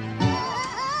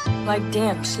 Like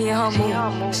damn, she in her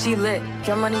mood. She lit,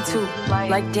 get money too.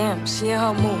 Like damn, she in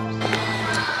her mood.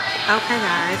 Okay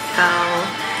guys, so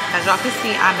as y'all can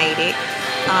see, I made it.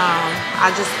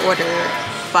 I just ordered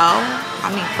pho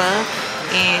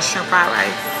and shrimp fried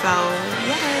rice. So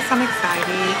yes, I'm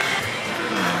excited.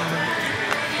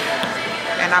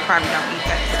 And I probably don't eat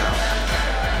that, so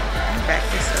I'm back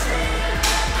this up.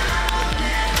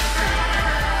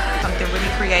 Something really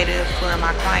creative for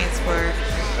my clients for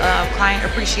client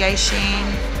appreciation.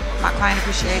 My client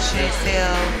appreciation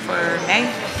sale for May.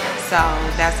 So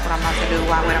that's what I'm about to do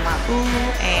while waiting on my food.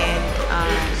 And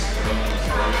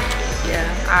yeah,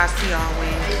 I'll see y'all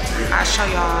when I show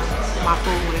y'all my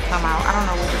food when it come out. I don't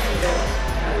know what this is.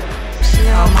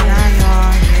 Oh my God,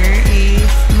 y'all, here is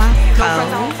my pho.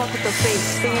 I'm so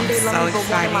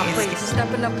excited. Step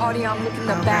in the party, I'm looking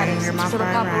the baddest. Here's my So the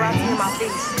paparazzi in my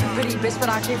face. Pretty bitch, but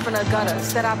I came from the gutter.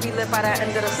 Said I'd be lit by the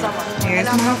end of the summer. Here's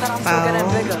and I know that I'm still getting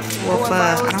bigger. well, Boy,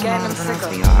 I don't getting know them how to sicker.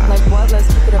 pronounce y'all. Like what? Let's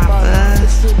keep it above.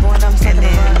 It's too boring, I'm stuck in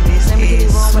the rug. Let me get it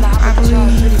wrong when I hop in the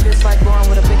truck. Pretty bitch like blowing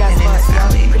with a big ass butt.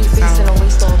 Pretty face and a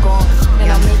waist all gone.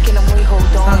 And I'm making them way hold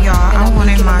on. So y'all, I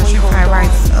wanted my shrimp fried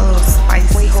rice a little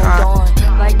spicy.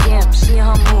 Like damn, she in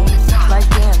her mood. Like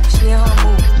damn, she in her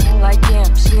mood. Like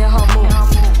damn, she in her mood.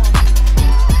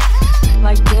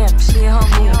 Like damn, she in her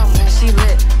mood. She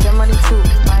lit, get money too.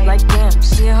 Like damn,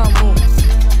 she in her mood.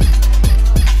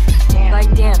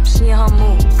 Like damn, she in her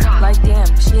mood. Like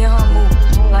damn, she in her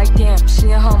mood. Like damn,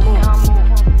 she in her mood.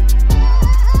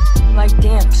 Like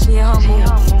damn, she in her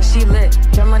mood. She lit,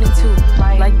 get money too.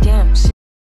 Like damn, she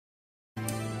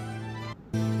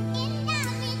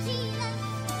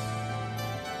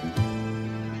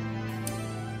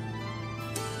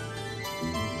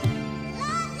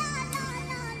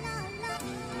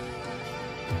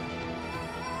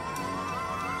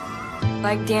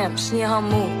Like damn, she in her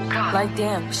mood. Like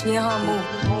damn, she in her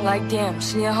mood. Like damn,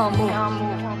 she in her mood.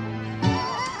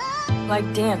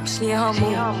 Like damn, she in her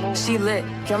mood. She lit,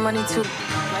 get money too.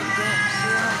 Like damn, she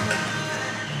in her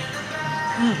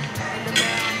mood. In the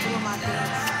mirror, I'm doing my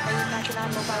dance. Are you knocking out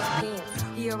nobody's dance?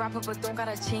 He a rapper but don't got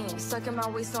a chain. Stuck in my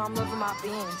waist so I'm loving my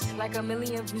bands. Like 1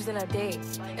 million views in a day.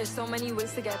 There's so many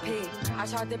ways to get paid. I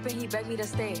tried dipping, he begged me to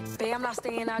stay. Babe, I'm not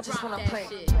staying, I just wanna play.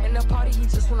 In the party, he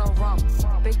just wanna rum.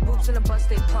 Big boobs in the bus,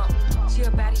 they plump. She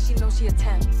a baddie, she knows she a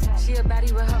 10. She a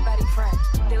baddie with her baddie friend.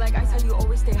 They like I tell you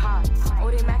always stay hot. Oh,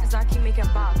 they mad cause I keep making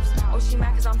bops. Oh, she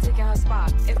mad cause I'm taking her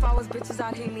spot. If I was bitches,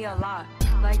 I'd hate me a lot.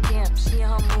 Like damn, she in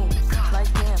her mood.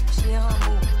 Like damn, she in her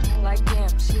mood. Like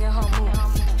damn, she in her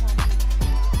mood.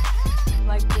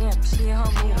 Like damn, she in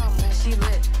her mood. She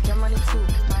lit, get money too.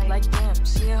 Like damn,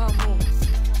 she in her mood.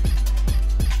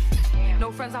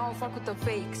 No friends, I don't fuck with the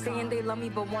fake. Saying they love me,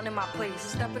 but one in my place.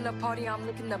 Step in the party, I'm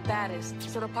looking the baddest.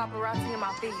 So the paparazzi in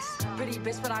my face. Pretty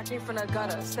bitch, but I came from the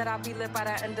gutter. Said I'd be lit by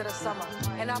the end of the summer.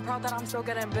 And I'm proud that I'm still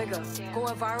getting bigger.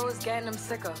 Going viral is getting them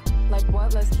sicker. Like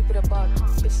what? Let's keep it a buck.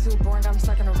 Bitch too boring, I'm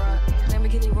stuck in a rut.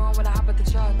 Lamborghini wrong when I hop at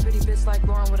the truck. Pretty bitch like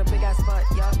Lauren with a big ass butt.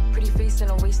 Yup, pretty face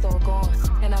and a waist all gone.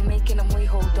 And I'm making them wait,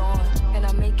 hold on. And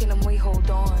I'm making them wait,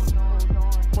 hold on.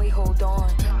 Wait, hold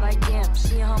on. Like damn,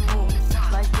 she in her mood.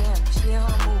 Like damn, she in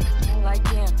her mood. Like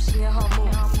damn, she in her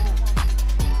mood.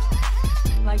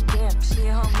 Like damn, she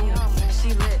in her mood.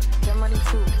 She lit, get money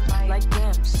too. Like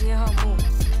damn, she in her mood.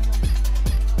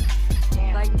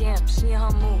 Like damn, she in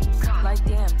her mood. Like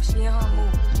damn, she in her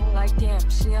mood. Like damn,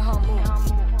 she in her mood.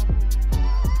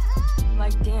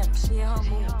 Like damn, she in her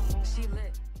mood. She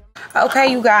lit.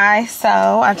 Okay, you guys, so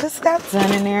I just got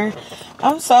done in there.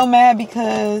 I'm so mad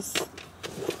because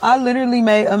I literally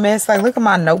made a mess. Like, look at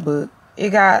my notebook.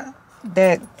 It got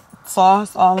that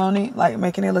sauce all on it, like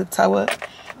making it look toe up.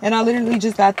 And I literally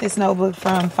just got this notebook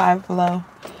from Five Below.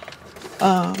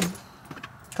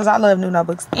 Because I love new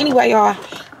notebooks. Anyway, y'all,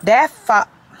 that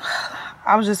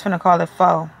I was just finna call it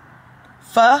pho.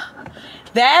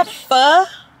 That pho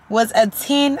was a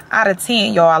 10 out of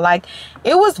 10, y'all. Like,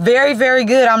 it was very, very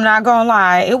good. I'm not gonna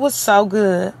lie. It was so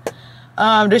good.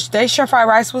 Their shrimp fried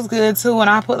rice was good too, and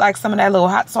I put like some of that little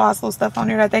hot sauce, little stuff on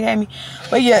there that they gave me.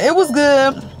 But yeah, it was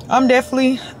good. I'm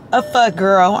definitely a pho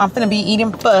girl. I'm finna be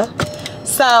eating pho.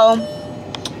 So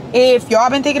if y'all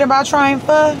been thinking about trying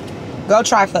pho, go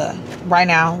try pho right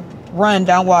now. Run,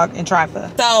 don't walk, and try pho.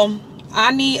 So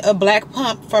I need a black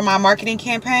pump for my marketing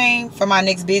campaign for my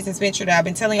next business venture that I've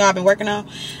been telling y'all I've been working on.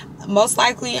 Most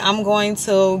likely I'm going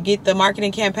to get the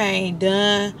marketing campaign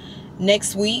done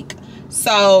next week.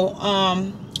 So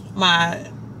my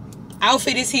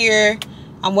outfit is here.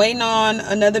 I'm waiting on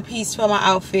another piece for my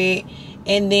outfit,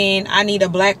 and then I need a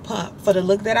black pump for the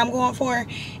look that I'm going for.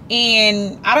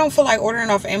 And I don't feel like ordering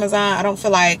off Amazon. I don't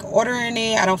feel like ordering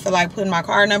it. I don't feel like putting my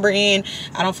card number in.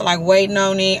 I don't feel like waiting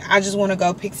on it. I just want to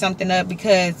go pick something up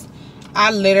because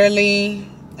it literally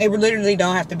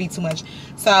don't have to be too much.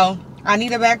 So I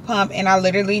need a black pump, and I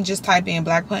literally just type in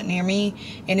black pump near me,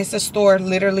 and it's a store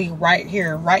literally right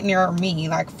here, right near me,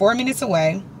 like 4 minutes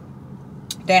away,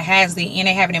 that has it, and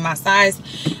they have it in my size.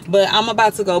 But I'm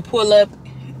about to go pull up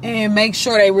and make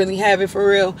sure they really have it for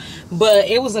real. But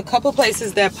it was a couple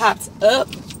places that popped up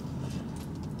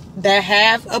that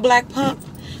have a black pump.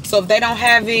 So if they don't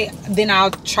have it, then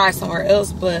I'll try somewhere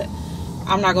else, but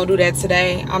I'm not gonna do that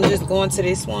today. I'm just going to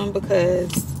this one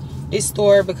because this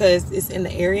store, because it's in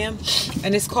the area,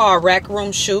 and it's called Rack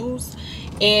Room Shoes,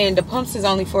 and the pumps is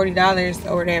only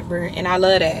 $40 or whatever, and I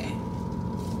love that.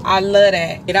 I love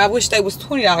that. And I wish they was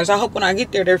 $20. I hope when I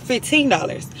get there they're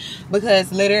 $15,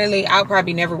 because literally I'll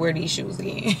probably never wear these shoes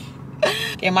again.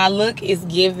 And my look is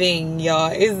giving,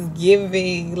 y'all. It's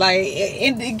giving, like,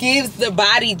 it gives the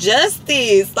body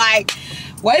justice. Like,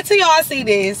 wait till y'all see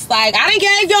this. Like, I done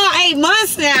gave y'all 8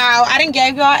 months now. I done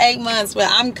gave y'all 8 months, but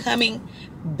I'm coming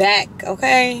back,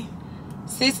 okay?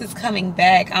 Sis is coming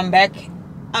back. I'm back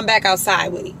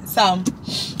outside with it. So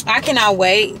I cannot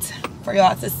wait for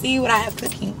y'all to see what I have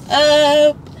cooking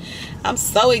up. I'm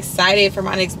so excited for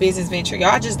my next business venture.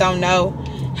 Y'all just don't know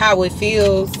how it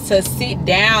feels to sit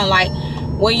down. Like,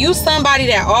 when you somebody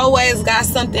that always got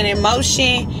something in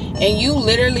motion and you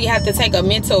literally have to take a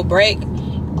mental break,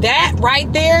 that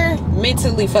right there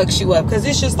mentally fucks you up, because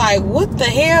it's just like, what the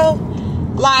hell?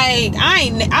 Like,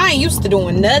 I ain't used to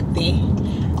doing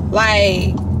nothing. Like,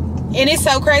 and it's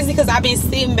so crazy because I've been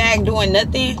sitting back doing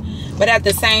nothing, but at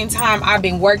the same time I've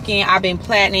been working, I've been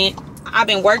planning, I've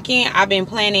been working, I've been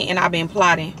planning, and I've been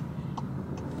plotting.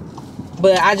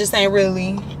 But I just ain't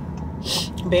really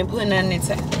been putting nothing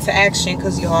into action,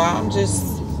 because y'all, I'm just,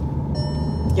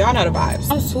 y'all know the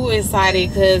vibes. I'm too excited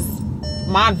because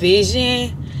my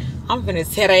vision, I'm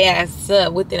finna tear their ass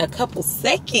up within a couple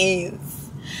seconds.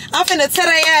 I'm finna tear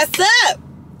their ass up.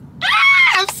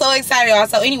 Ah, I'm so excited, y'all.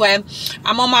 So anyway,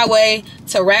 I'm on my way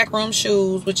to Rack Room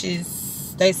Shoes, which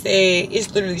is, they said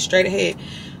it's literally straight ahead.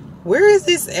 Where is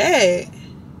this at?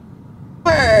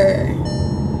 Where?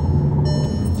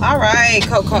 All right,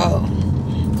 Coco.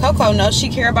 Coco knows she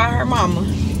care about her mama.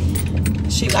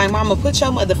 She like, mama, put your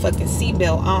motherfucking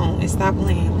seatbelt on and stop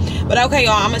playing. But okay,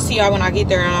 y'all, I'm gonna see y'all when I get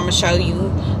there, and I'm gonna show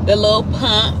you the little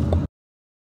pump.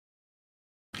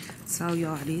 So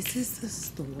y'all, this is the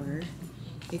store.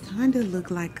 It kind of look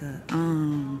like a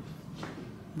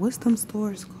what's them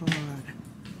stores called?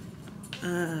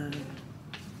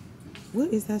 What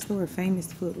is that store?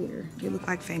 Famous Footwear. It look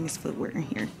like Famous Footwear in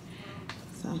here.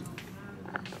 So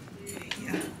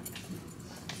yeah.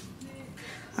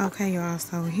 Okay, y'all,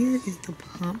 so here is the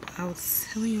pump I was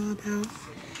telling y'all about.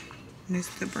 This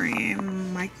is the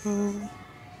brand Michael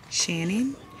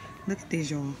Shannon. Look at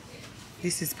this, y'all.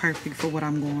 This is perfect for what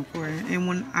I'm going for. And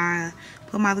when I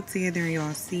put my look together and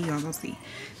y'all see, y'all gonna see.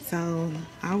 So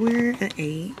I wear an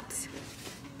 8,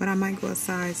 but I might go a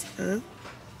size up.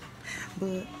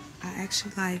 But I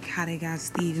actually like how they got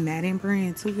Steve Madden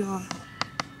brand too, y'all.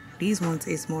 These ones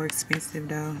is more expensive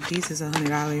though. These is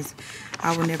 $100.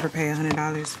 I would never pay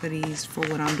 $100 for these for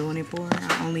what I'm doing it for.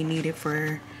 I only need it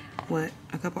for what,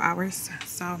 a couple hours.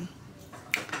 So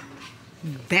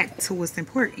back to what's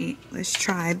important. Let's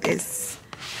try this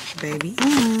baby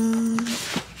on.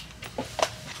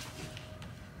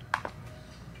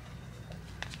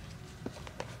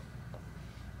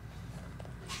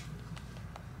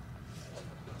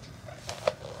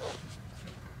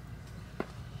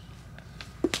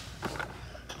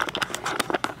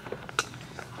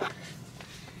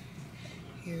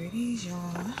 Here it is,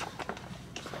 y'all.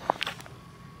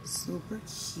 Super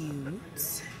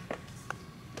cute.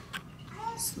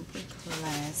 Super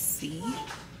classy.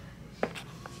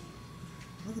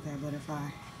 Look at that butterfly.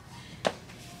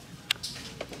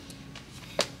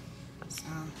 So,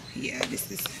 yeah,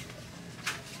 this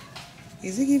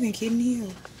is it giving kidney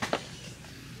heel?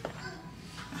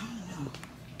 I don't know.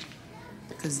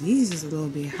 Because these is a little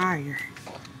bit higher.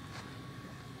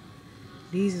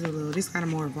 These is a little, this got a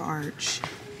more of an arch.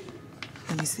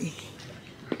 Let me see.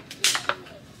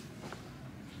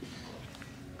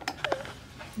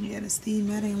 Yeah, the Steve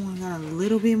Madden one got a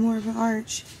little bit more of an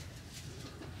arch.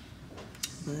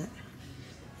 But,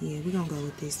 yeah, we're going to go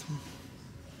with this one.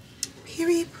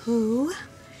 Period poo.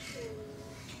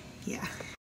 Yeah.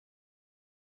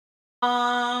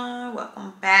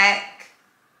 Welcome back.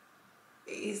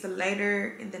 It is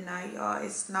later in the night, y'all.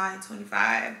 It's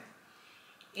 9:25.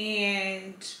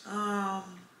 And,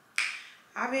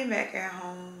 I've been back at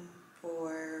home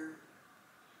for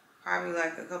probably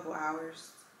like a couple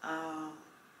hours.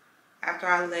 After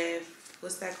I left,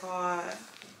 what's that called?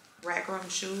 Rack Room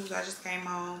Shoes. I just came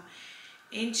home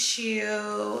and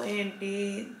chill and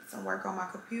did some work on my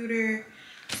computer.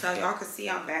 So y'all can see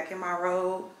I'm back in my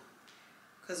robe.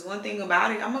 Cause one thing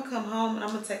about it, I'm gonna come home and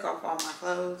I'm gonna take off all my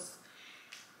clothes,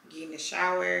 get in the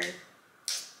shower,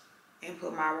 and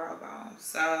put my robe on.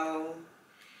 So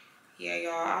yeah,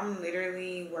 y'all, I'm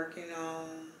literally working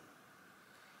on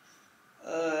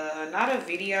not a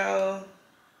video,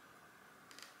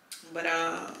 but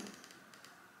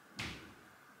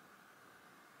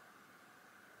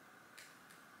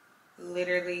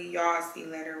literally, y'all see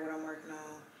later what I'm working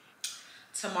on.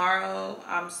 Tomorrow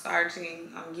I'm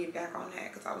getting back on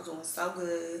that because I was doing so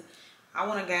good. I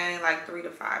want to gain like 3 to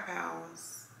 5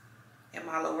 pounds in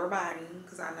my lower body,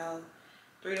 because I know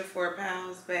 3 to 4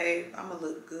 pounds, babe, I'm gonna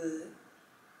look good.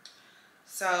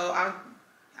 So I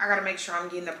gotta make sure I'm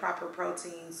getting the proper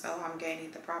protein, so I'm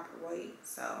gaining the proper weight.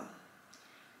 So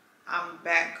I'm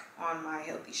back on my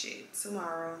healthy shit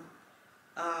tomorrow.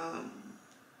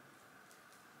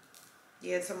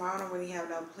 Yeah, tomorrow I don't really have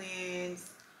no plans.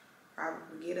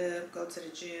 Probably get up, go to the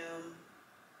gym,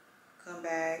 come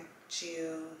back,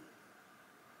 chill,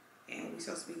 and we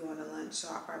supposed to be going to lunch, so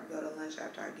I'll probably go to lunch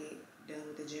after I get done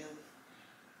with the gym.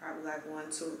 Probably like 1,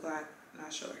 2 o'clock,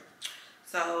 not sure.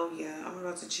 So yeah, I'm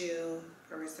gonna go to chill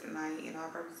for the rest of the night, and I'll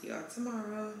probably see y'all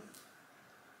tomorrow.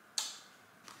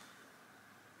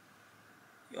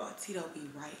 Y'all, Tito be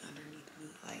right underneath me.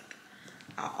 Like,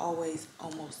 I always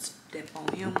almost step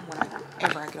on him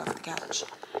whenever I get off the couch.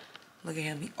 Look at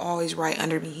him, he always right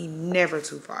under me. He never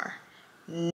too far.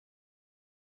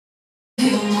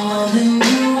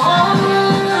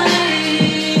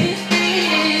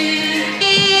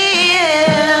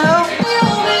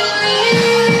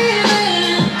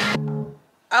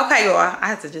 Okay, y'all, I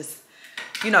have to just,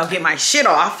 you know, get my shit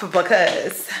off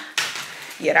because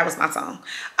Yeah, that was my song.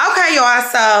 Okay, y'all,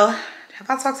 so have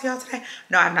I talked to y'all today?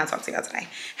 No, I have not talked to y'all today.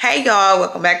 Hey, y'all,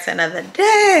 welcome back to another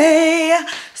day.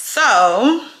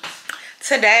 So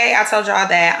today I told y'all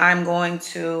that I'm going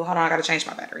to, hold on, I gotta change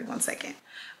my battery, 1 second.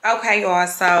 Okay, y'all,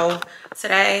 so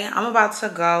today I'm about to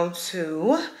go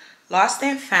to Lost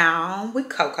and Found with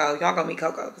Coco. Y'all gonna meet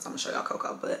Coco because I'm gonna show y'all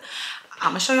Coco,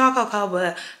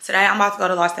 but today I'm about to go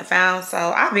to Lost and Found. So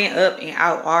I've been up and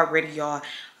out already, y'all.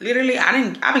 Literally,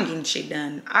 I've been getting shit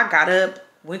done. I got up,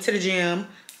 went to the gym,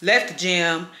 left the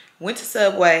gym, went to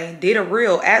Subway, did a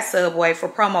reel at Subway for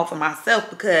promo for myself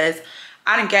because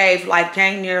I done gave like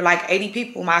dang near like 80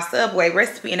 people my Subway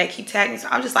recipe and they keep tagging me. So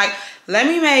I'm just like, let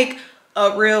me make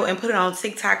a reel and put it on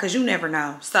TikTok because you never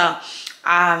know. So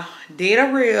I did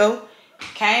a reel,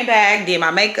 came back, did my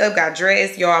makeup, got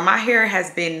dressed. Y'all, my hair has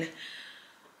been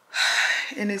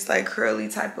and it's like curly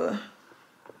type of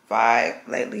vibe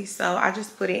lately, so I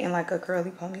just put it in like a curly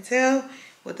ponytail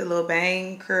with a little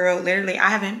bang curl. Literally, I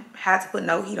haven't had to put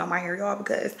no heat on my hair, y'all,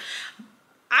 because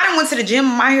I done went to the gym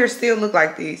and my hair still look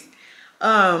like this.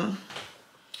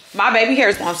 My baby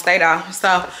hairs won't stay though.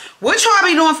 So what y'all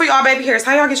be doing for y'all baby hairs?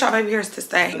 How y'all get y'all baby hairs to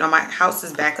stay? You know, my house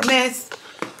is back a mess.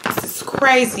 This is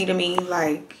crazy to me.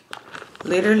 Like,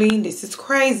 literally, this is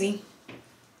crazy.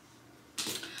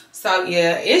 So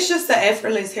yeah, it's just an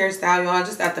effortless hairstyle, y'all. I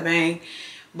just got the bang.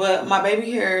 But my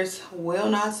baby hairs will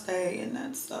not stay, and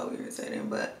that's so irritating.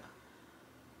 But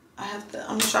I'm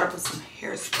gonna try to put some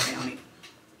hairspray on it.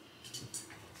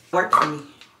 Work for me.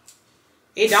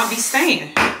 It don't be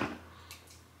staying.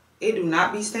 It do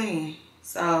not be staying.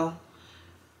 So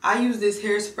I use this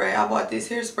hairspray. I bought this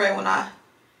hairspray when I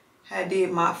had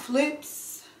did my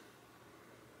flips,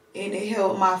 and it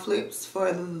held my flips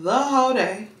for the whole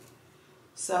day.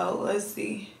 So let's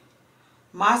see.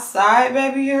 My side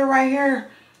baby hair right here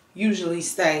usually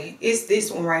stay. It's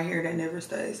this one right here that never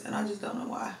stays, and I just don't know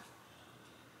why.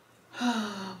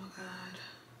 Oh my God.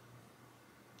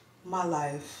 My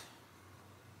life.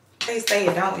 They say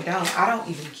it don't, I don't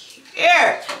even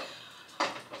care. Okay.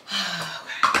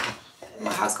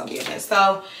 My house gonna be a mess.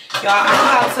 So y'all,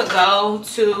 I'm about to go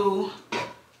to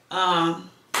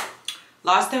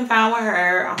Lost and Found with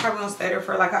her. I'm probably gonna stay there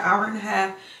for like an hour and a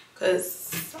half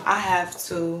because I have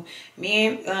to.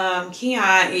 Me and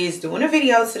Keon is doing a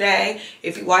video today.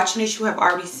 If you're watching this, you have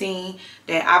already seen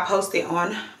that I posted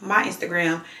on my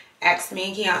Instagram. Asked me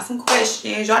and Keon some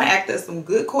questions. Y'all asked us some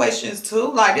good questions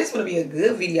too. Like, this is gonna be a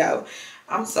good video.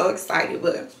 I'm so excited,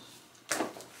 but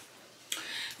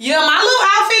yeah, my little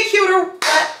outfit cute or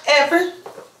whatever.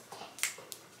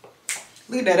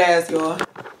 Look at that ass, y'all.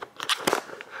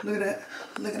 Look at that.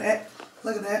 Look at that.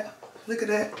 Look at that. Look at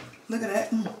that. Look at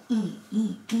that.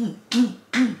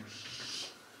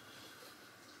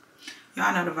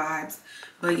 Y'all know the vibes.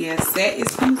 But yeah, set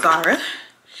is from Zara.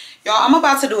 Y'all, I'm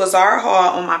about to do a Zara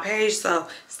haul on my page, so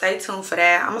stay tuned for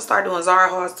that. I'm gonna start doing Zara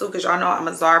hauls too, because y'all know I'm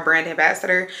a Zara brand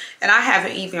ambassador, and I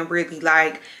haven't even really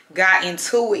like got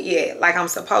into it yet like I'm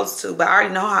supposed to, but I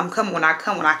already know how I'm coming when I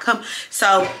come.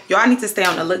 So y'all need to stay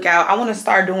on the lookout. I want to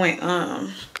start doing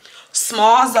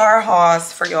small Zara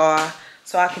hauls for y'all,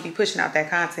 so I can be pushing out that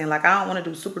content. Like, I don't want to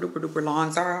do super duper duper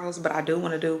long Zara hauls, but I do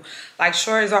want to do like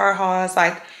short Zara hauls,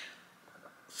 like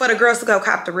for the girls to go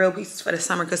cop the real pieces for the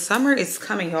summer, because summer is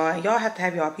coming, y'all. Y'all have to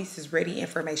have y'all pieces ready,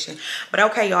 information. But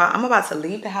okay, y'all, I'm about to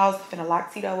leave the house, finna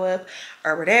lock Tito up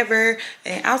or whatever,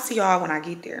 and I'll see y'all when I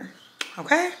get there.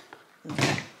 Okay?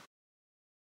 Okay.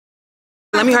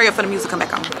 Let me hurry up for the music come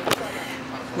back on.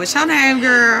 What's your name,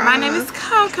 girl? My name is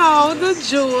Coco, the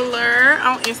jeweler,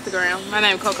 on Instagram. My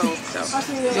name is Coco.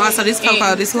 Y'all, so this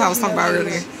Coco, this is who I was talking about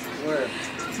earlier.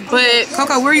 But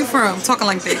Coco, where are you from? Talking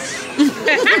like that.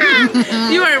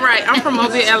 you ain't right. I'm from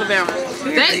Mobile, Alabama.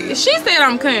 She said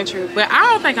I'm country, but I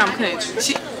don't think I'm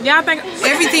country. Y'all think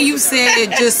everything you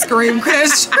said just screamed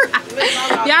country?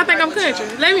 Y'all think I'm country?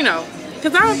 Let me know,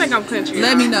 cause I don't think I'm country.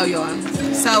 Let me know, y'all.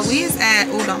 So we is at,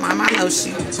 oh, don't mind my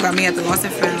lotion. Got me at the Lost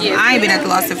and Found. Yes, I ain't been at the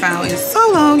Lost and Found in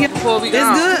so long. Before we go,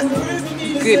 it's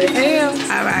good. Good as hell.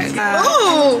 All right.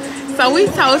 Ooh. So we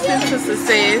toasting to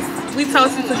success. We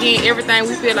toasting to getting everything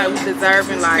we feel like we deserve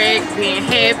in life. Being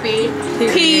happy,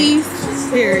 peace.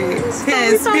 Period.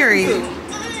 Yes, period.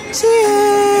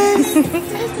 Cheers.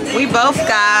 We both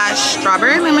got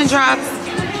strawberry lemon drops.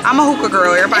 I'm a hookah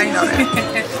girl. Everybody know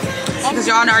that. Because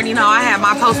y'all already know I have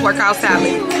my post-workout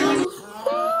salad.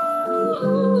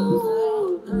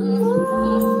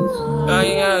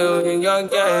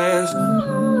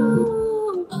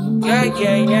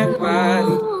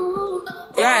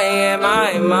 Yeah,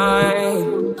 my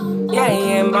mind.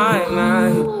 Yeah, my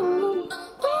mind.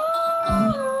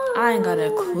 I ain't got a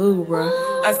clue, bro.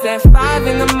 I said 5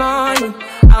 in the morning.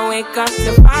 I wake up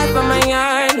to fight for my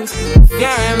earnings. Fear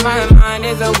in my mind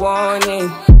is a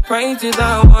warning. Pray to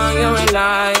the one you're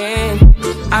relying.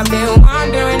 I've been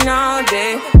wandering all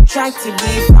day. Tried to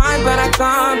be fine, but I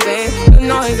can't be. The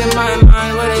noise in my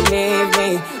mind wouldn't leave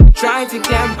me. Tried to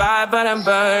get by, but I'm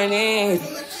burning.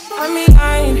 I'm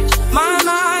behind, my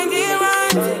mind it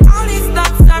runs. All these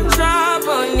thoughts have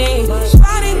troubled me.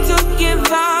 Fighting to give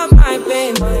up my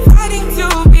pain. Fighting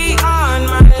to be on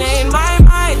my lane. My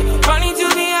mind running to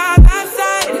the other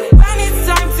side. When it's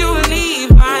time to leave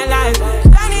my life,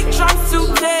 then it tries to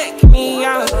take me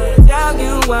out. Tell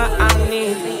you what I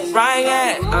need, right?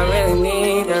 Yeah, I really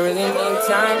need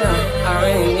time now.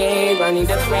 I need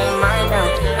to free my mind.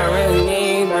 I really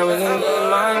need my love.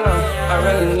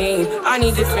 I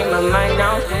need to free my mind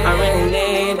now. I really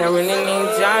need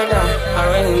time now. I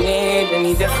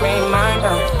need to free my mind.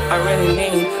 I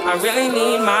really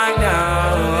need my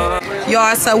now.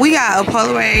 Y'all, so we got a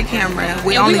Polaroid camera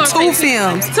with only 2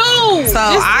 films. 2! So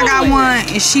I got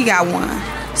one and she got one.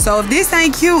 So if this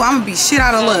ain't cute, I'm gonna be shit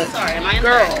out of luck. Sorry, am I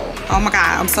girl? Oh my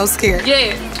God, I'm so scared.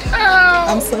 Yes. Oh.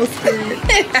 I'm so scared.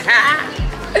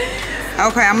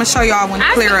 Okay, I'm gonna show y'all when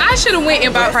clear up. I should have went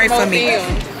and bought pray for me.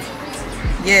 Film.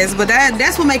 Yes, but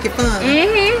that's what make it fun.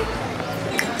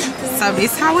 So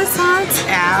this how it turns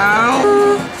out.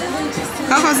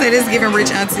 Coco said it's giving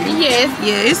rich auntie. Yes.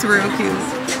 Yeah, it's real cute.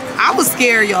 I was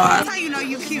scared, y'all. That's how you know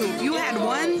you cute. You had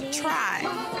one try.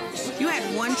 You had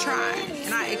one try,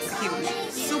 and I executed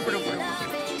it. Super duper.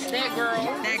 That girl.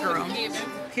 That girl.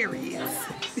 Period.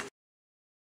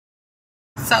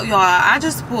 So y'all, I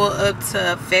just pulled up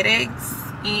to FedEx.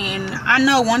 And I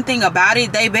know one thing about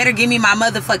it, they better give me my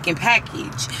motherfucking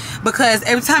package. Because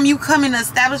every time you come in an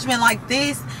establishment like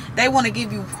this, they want to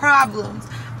give you problems.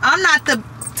 I'm not to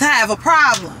have a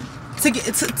problem. To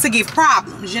give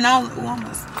problems, you know? Ooh,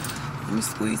 let me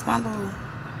squeeze my little.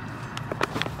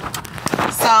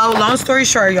 So, long story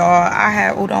short, y'all, I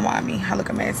have, oh, don't mind me. I look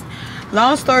a mess.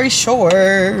 Long story short,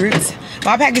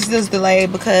 my package was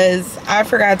delayed because I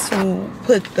forgot to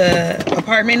put the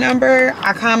apartment number.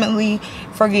 I commonly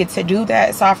forget to do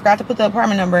that, so I forgot to put the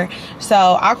apartment number.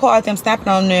 So I called them, snapping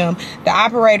on them. The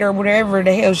operator, whatever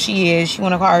the hell she is, she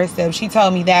want to call herself, she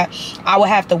told me that I would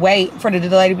have to wait for the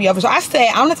delay to be over. So I said,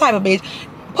 I'm the type of bitch,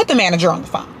 put the manager on the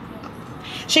phone.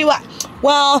 She like,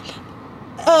 well,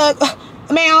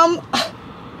 ma'am,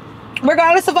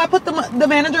 regardless if I put the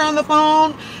manager on the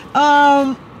phone,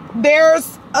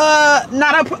 there's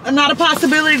not a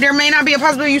possibility. There may not be a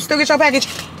possibility you still get your package.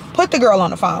 Put the girl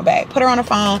on the phone back. Put her on the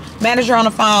phone. Manager on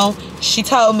the phone. She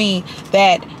told me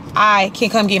that I can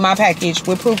come get my package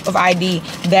with proof of ID,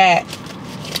 that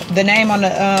the name on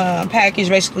the package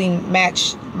basically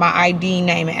matched my ID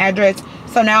name and address.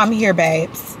 So now I'm here,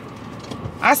 babes.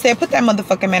 I said, put that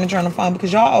motherfucking manager on the phone,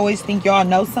 because y'all always think y'all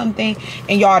know something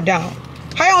and y'all don't.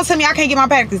 How y'all tell me I can't get my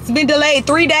package? It's been delayed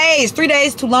 3 days. 3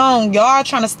 days too long. Y'all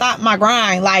trying to stop my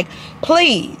grind. Like,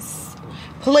 please.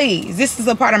 Please. This is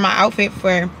a part of my outfit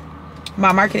for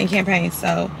my marketing campaign.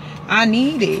 So, I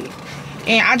need it.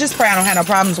 And I just pray I don't have no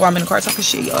problems while I'm in the car talking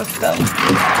shit, y'all. So,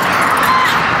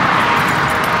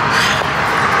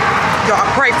 y'all,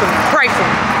 pray for me. Pray for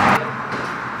me.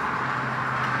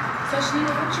 So,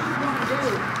 Shanita, what you want to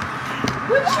do?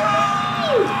 What you?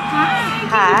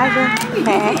 Hi.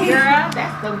 Hey. Girl,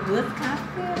 that's the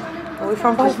Wisconsin. We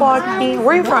from Milwaukee.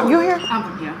 Where you from? You here? I'm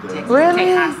from here. Texas.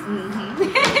 Really?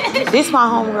 This my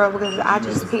homegirl, because I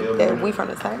just peeped that we from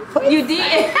the same place. You did?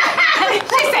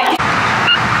 She said.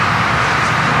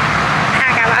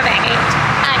 I got my back.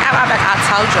 I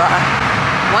told y'all.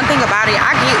 One thing about it,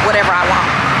 I get whatever I want.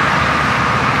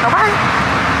 Okay?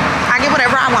 I get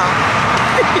whatever I want.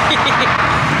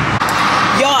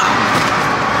 Y'all.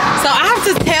 So I have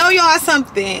to tell y'all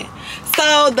something.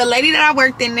 So the lady that I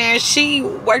worked in there, she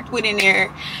worked with in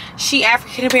there. She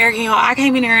African American, y'all. I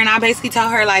came in there and I basically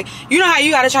told her, like, you know how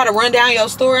you gotta try to run down your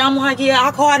story? I'm like, yeah,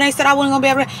 I called and they said I wasn't gonna be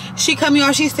able to. She cut me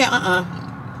off. She said,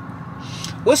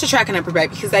 what's the tracking number,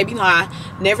 baby? Because they be lying.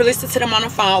 Never listened to them on the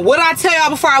phone. What did I tell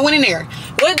y'all before I went in there?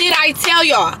 What did I tell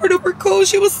y'all? Her super cool.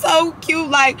 She was so cute.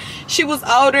 Like, she was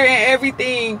older and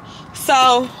everything.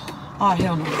 So, oh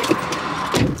hell no.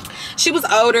 She was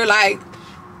older, like,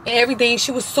 everything.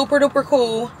 She was super duper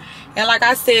cool. And like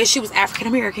I said, she was African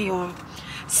American, y'all.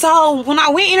 So when I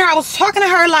went in there, I was talking to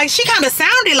her, like, she kind of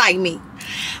sounded like me.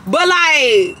 But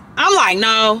like, I'm like,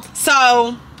 no.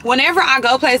 So whenever I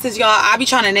go places, y'all, I be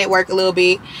trying to network a little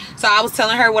bit. So I was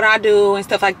telling her what I do and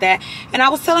stuff like that. And I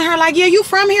was telling her, like, yeah, you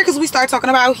from here? Because we started talking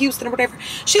about Houston or whatever.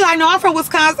 She like, no, I'm from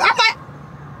Wisconsin. I'm like,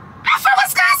 I'm from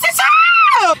Wisconsin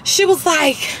too. She was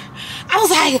like, I was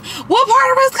like, what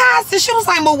part of Wisconsin? She was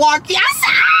like, Milwaukee. I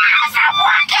said, I'm from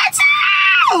Milwaukee too.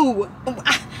 know.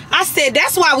 I said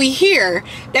that's why we here.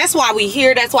 That's why we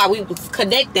here. That's why we was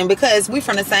connecting, because we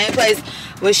from the same place.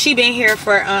 But she been here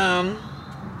for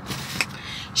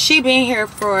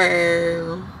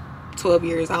 12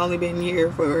 years. I only been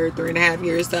here for 3.5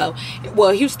 years. So,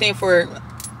 well, Houston for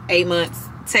 8 months,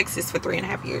 Texas for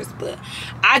 3.5 years. But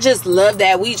I just love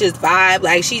that we just vibe.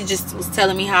 Like, she just was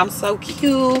telling me how I'm so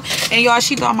cute, and y'all,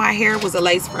 she thought my hair was a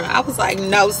lace front. I was like,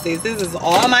 no sis, this is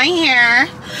all my hair.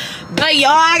 But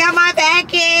y'all, I got my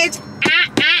package.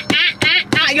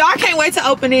 Y'all, I can't wait to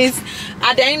open this.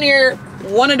 I dang near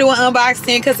want to do an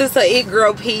unboxing because it's a it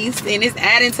girl piece and it's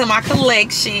adding to my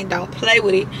collection. Don't play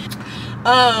with it.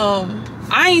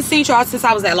 I ain't seen y'all since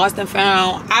I was at Lost and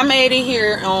Found. I made it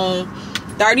here on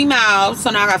 30 miles, so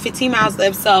now I got 15 miles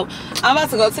left. So I'm about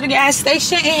to go to the gas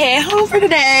station and head home for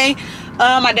today.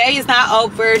 My day is not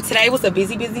over. Today was a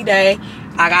busy day.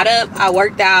 I got up, I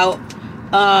worked out.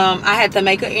 I had to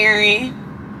make an errand,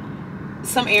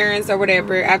 some errands or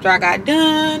whatever. After I got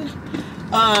done,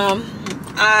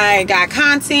 I got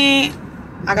content.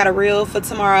 I got a reel for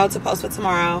tomorrow to post for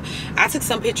tomorrow. I took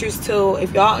some pictures too.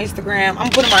 If y'all on Instagram, I'm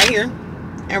gonna put them right here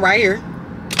and right here.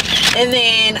 And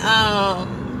then I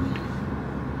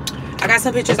got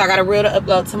some pictures. I got a reel to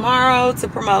upload tomorrow to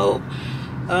promote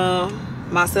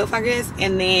myself, I guess.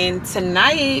 And then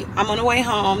tonight I'm on the way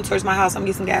home towards my house. I'm gonna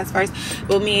get some gas first.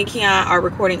 But me and Keon are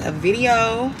recording a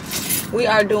video. We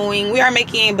are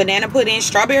making banana pudding,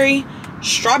 strawberry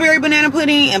banana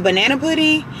pudding and banana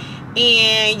pudding.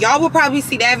 And y'all will probably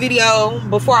see that video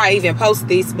before I even post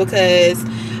this, because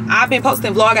I've been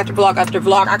posting vlog after vlog after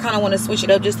vlog. I kind of want to switch it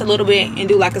up just a little bit and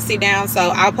do like a sit down. So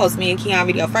I'll post me and Keon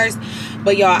video first.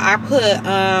 But y'all, I put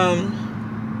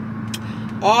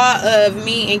all of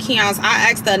me and Keon's,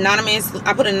 I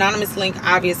put an anonymous link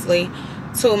obviously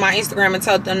to my Instagram and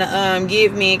told them to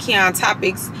give me and Keon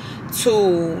topics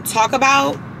to talk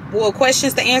about, well,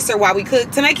 questions to answer while we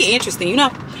cook, to make it interesting, you know.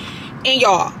 And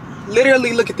y'all,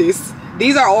 literally look at this.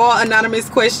 These are all anonymous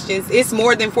questions. It's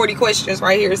more than 40 questions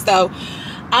right here. So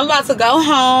I'm about to go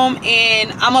home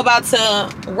and I'm about to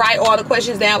write all the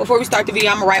questions down. Before we start the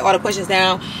video, I'm gonna write all the questions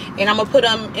down and I'm gonna put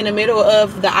them in the middle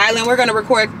of the island. We're gonna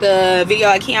record the video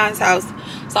at Keon's house.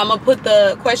 So I'm gonna put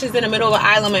the questions in the middle of the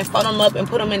island and fold them up and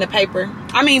put them in the paper.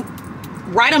 I mean,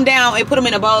 write them down and put them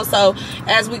in a bowl. So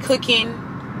as we cooking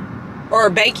or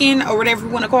baking or whatever you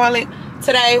want to call it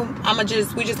today,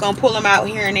 we just gonna pull them out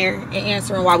here and there and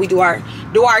answer them while we do our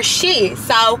shit.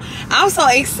 So I'm so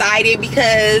excited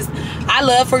because I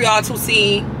love for y'all to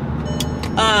see.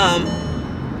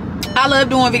 I love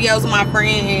doing videos with my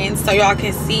friends so y'all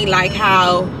can see like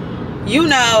how, you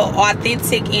know,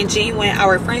 authentic and genuine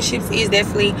our friendships is.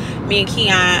 Definitely me and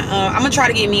Keon. I'm gonna try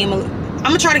to get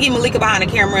Malika behind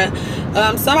the camera.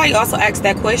 Somebody also asked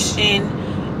that question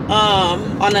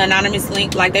on the anonymous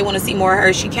link, like they want to see more of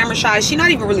her. She camera shy. She's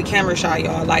not even really camera shy,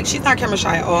 y'all. Like, she's not camera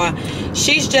shy at all.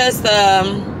 She's just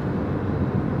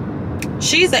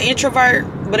she's an introvert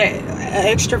but an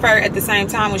extrovert at the same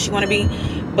time when she want to be.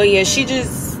 But yeah, she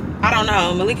just, I don't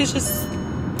know, Malika's just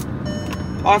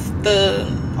off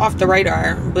the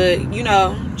radar. But you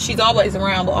know, she's always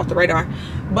around but off the radar.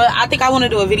 But I think I want to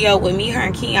do a video with me, her,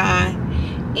 and Keon,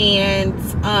 and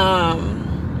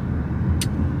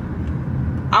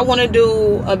I want to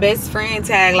do a best friend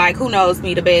tag, like who knows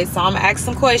me the best. So I'm gonna ask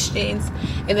some questions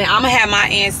and then I'm gonna have my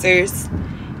answers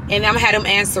and I'm gonna have them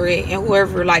answer it, and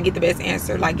whoever like get the best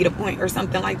answer like get a point or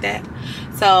something like that.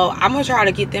 So I'm gonna try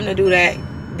to get them to do that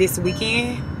this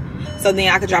weekend, so then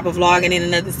I could drop a vlog and then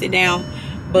another sit down.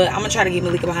 But I'm gonna try to get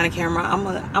Malika behind the camera. I'm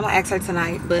gonna ask her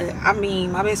tonight. But I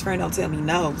mean, my best friend don't tell me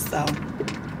no, so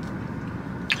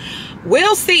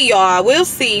we'll see, y'all. We'll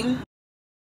see.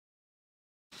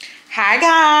 Hi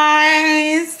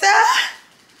guys,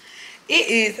 it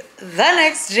is the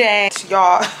next day,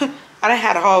 y'all. I done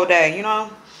had a whole day, you know.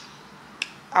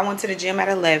 I went to the gym at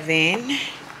 11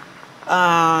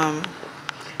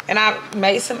 and I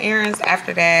made some errands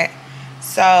after that.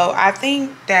 So I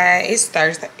think that it's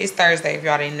Thursday if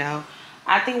y'all didn't know.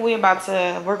 I think we're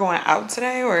going out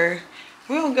today, or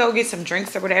we'll go get some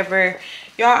drinks or whatever.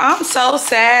 Y'all, I'm so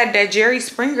sad that Jerry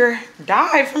Springer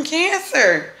died from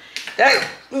cancer.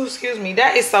 Excuse me,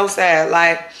 that is so sad.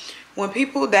 Like, when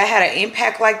people that had an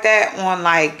impact like that on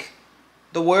like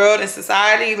the world and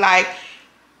society, like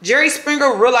Jerry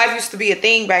Springer, real life used to be a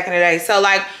thing back in the day. So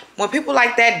like when people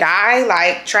like that die,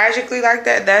 like tragically like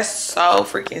that, that's so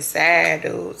freaking sad,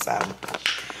 dude. So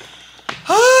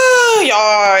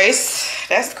y'all,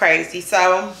 that's crazy.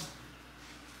 So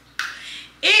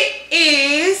it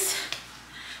is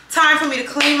time for me to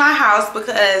clean my house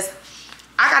because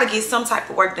I gotta get some type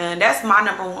of work done. That's my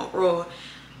 #1 rule.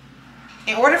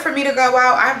 in order for me to go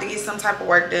out, I have to get some type of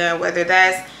work done, whether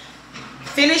that's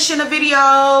finishing a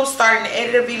video, starting to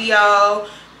edit a video,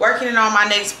 working on my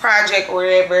next project or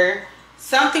whatever.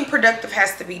 Something productive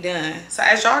has to be done. So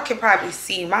as y'all can probably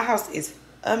see, my house is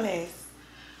a mess.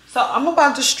 So I'm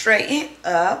about to straighten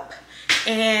up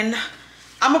and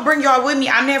I'm gonna bring y'all with me.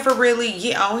 I never really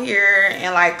get on here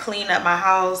and like clean up my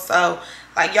house. So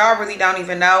like y'all really don't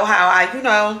even know how I, you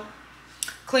know,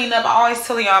 clean up. I always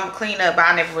tell y'all I'm gonna clean up, but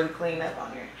I never really clean up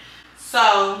on here.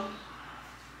 So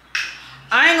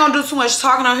I ain't gonna do too much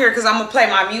talking on here because I'm gonna play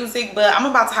my music, but I'm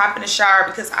about to hop in the shower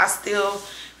because I still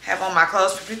have on my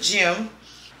clothes for the gym.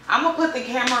 I'm gonna put the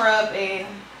camera up and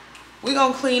we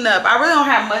gonna clean up. I really don't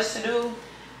have much to do.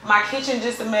 My kitchen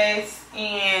just a mess,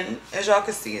 and as y'all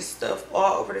can see, it's stuff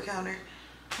all over the counter.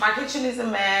 My kitchen is a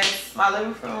mess. My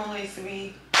living room needs to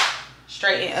be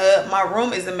straightened up. My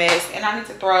room is a mess, and I need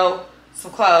to throw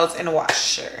some clothes in the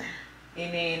washer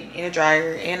and then in the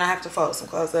dryer, and I have to fold some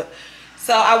clothes up.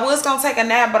 So I was gonna take a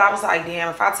nap, but I was like, damn,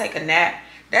 if I take a nap,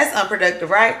 that's unproductive,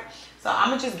 right? So I'm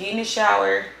gonna just get in the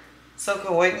shower so it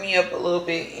can wake me up a little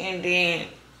bit, and then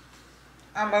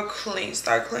I'm gonna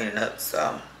start cleaning up.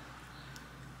 So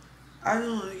I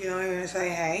don't want to get on here and say,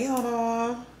 hey, hold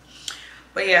on.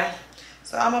 But yeah,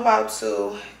 so I'm about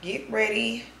to get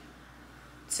ready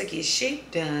to get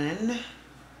shit done.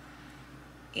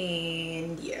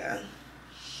 And yeah,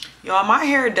 y'all, my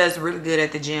hair does really good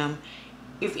at the gym.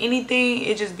 If anything,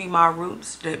 it just be my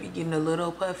roots that be getting a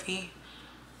little puffy.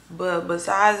 But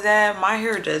besides that, my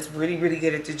hair does really, really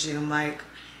good at the gym. Like,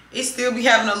 it still be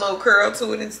having a little curl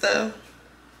to it and stuff.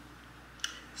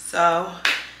 So,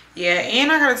 yeah.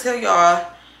 And I gotta tell y'all,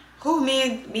 me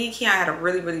and Keon had a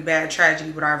really, really bad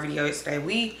tragedy with our video yesterday.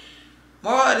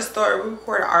 Moral of the story, we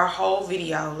recorded our whole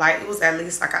video. Like, it was at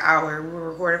least like an hour. We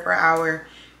were recording for an hour.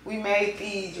 We made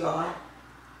these, y'all.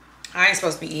 I ain't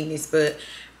supposed to be eating this, but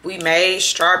we made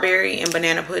strawberry and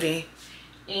banana pudding.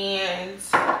 And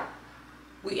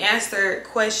we answered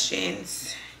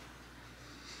questions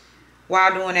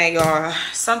while doing that, y'all.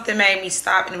 Something made me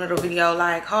stop in the middle of the video.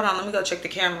 Like, hold on, let me go check the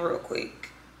camera real quick.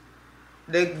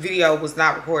 The video was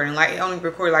not recording. Like, it only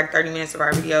recorded like 30 minutes of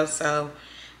our video. So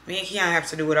me and Keon have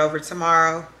to do it over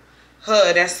tomorrow.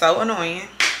 Huh, that's so annoying.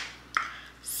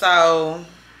 So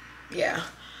yeah,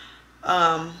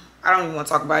 I don't even want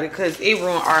to talk about it because it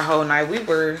ruined our whole night. We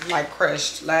were like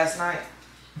crushed last night.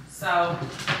 So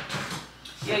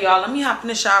yeah, y'all, let me hop in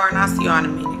the shower and I'll see y'all in a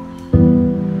minute.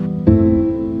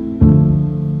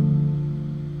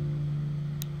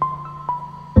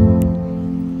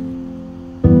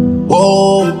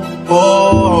 Whoa,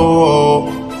 whoa,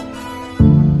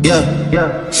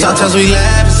 yeah. Sometimes we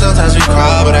laugh and sometimes we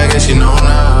cry, but I guess you know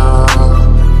now,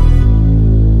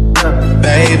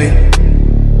 baby.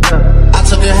 I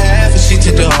took a half and she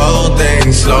took the whole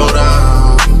thing. Slow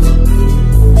down,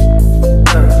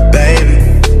 baby.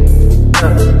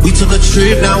 We took a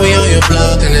trip, now we on your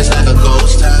block and it's like a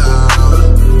ghost town,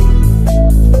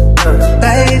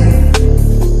 baby.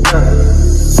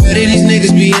 Where did these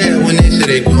niggas be at when they say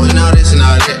they doing all this and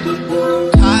all that?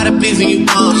 Tired of beefing you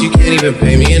bums, you can't even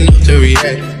pay me enough to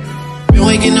react. Been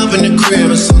waking up in the crib,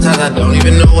 but sometimes I don't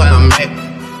even know where I'm at.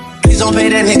 Please don't pay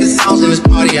that nigga songs in this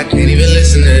party, I can't even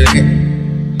listen to that.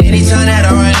 Anytime that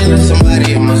I run into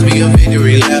somebody, it must be a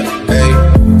victory lap. Hey,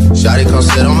 shawty come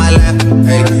sit on my lap.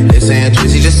 Hey, they saying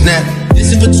Drizzy just snap.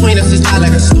 This is between us, it's not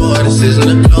like a store, this isn't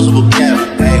a closable gap.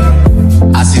 Hey,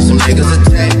 I see some niggas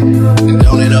attack and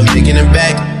don't end up making it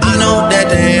back. I know that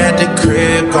they at the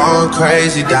crib going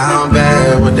crazy down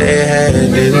bad. What they had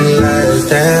didn't last,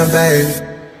 damn baby.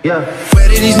 Yeah. Where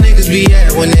did these niggas be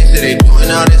at when they say they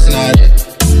doing all this and all that?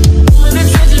 In the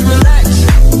trenches, relax.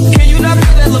 Can you not be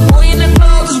that little boy in the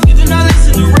club? Cause we do not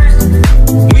listen to rap.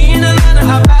 We in Atlanta,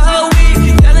 how about her week?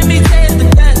 You telling me taste the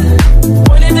death.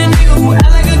 Pointed the nigga who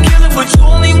act like a killer, but you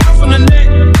only one from the neck.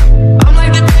 I'm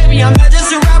like the baby, I'm not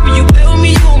just a rapper. You play with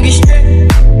me, you gon' get stripped.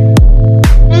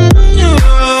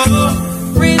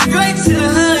 Bring Drake to the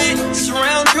hood,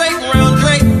 surround Drake, round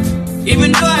Drake.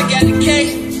 Even though I got the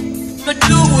cake, but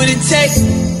do what it takes.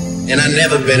 And I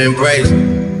never been embraced,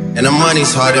 and the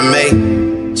money's hard to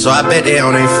make, so I bet they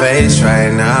on their face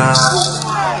right now.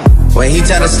 When he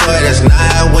tell the story, that's not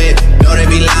how it went. Know they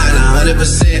be lying.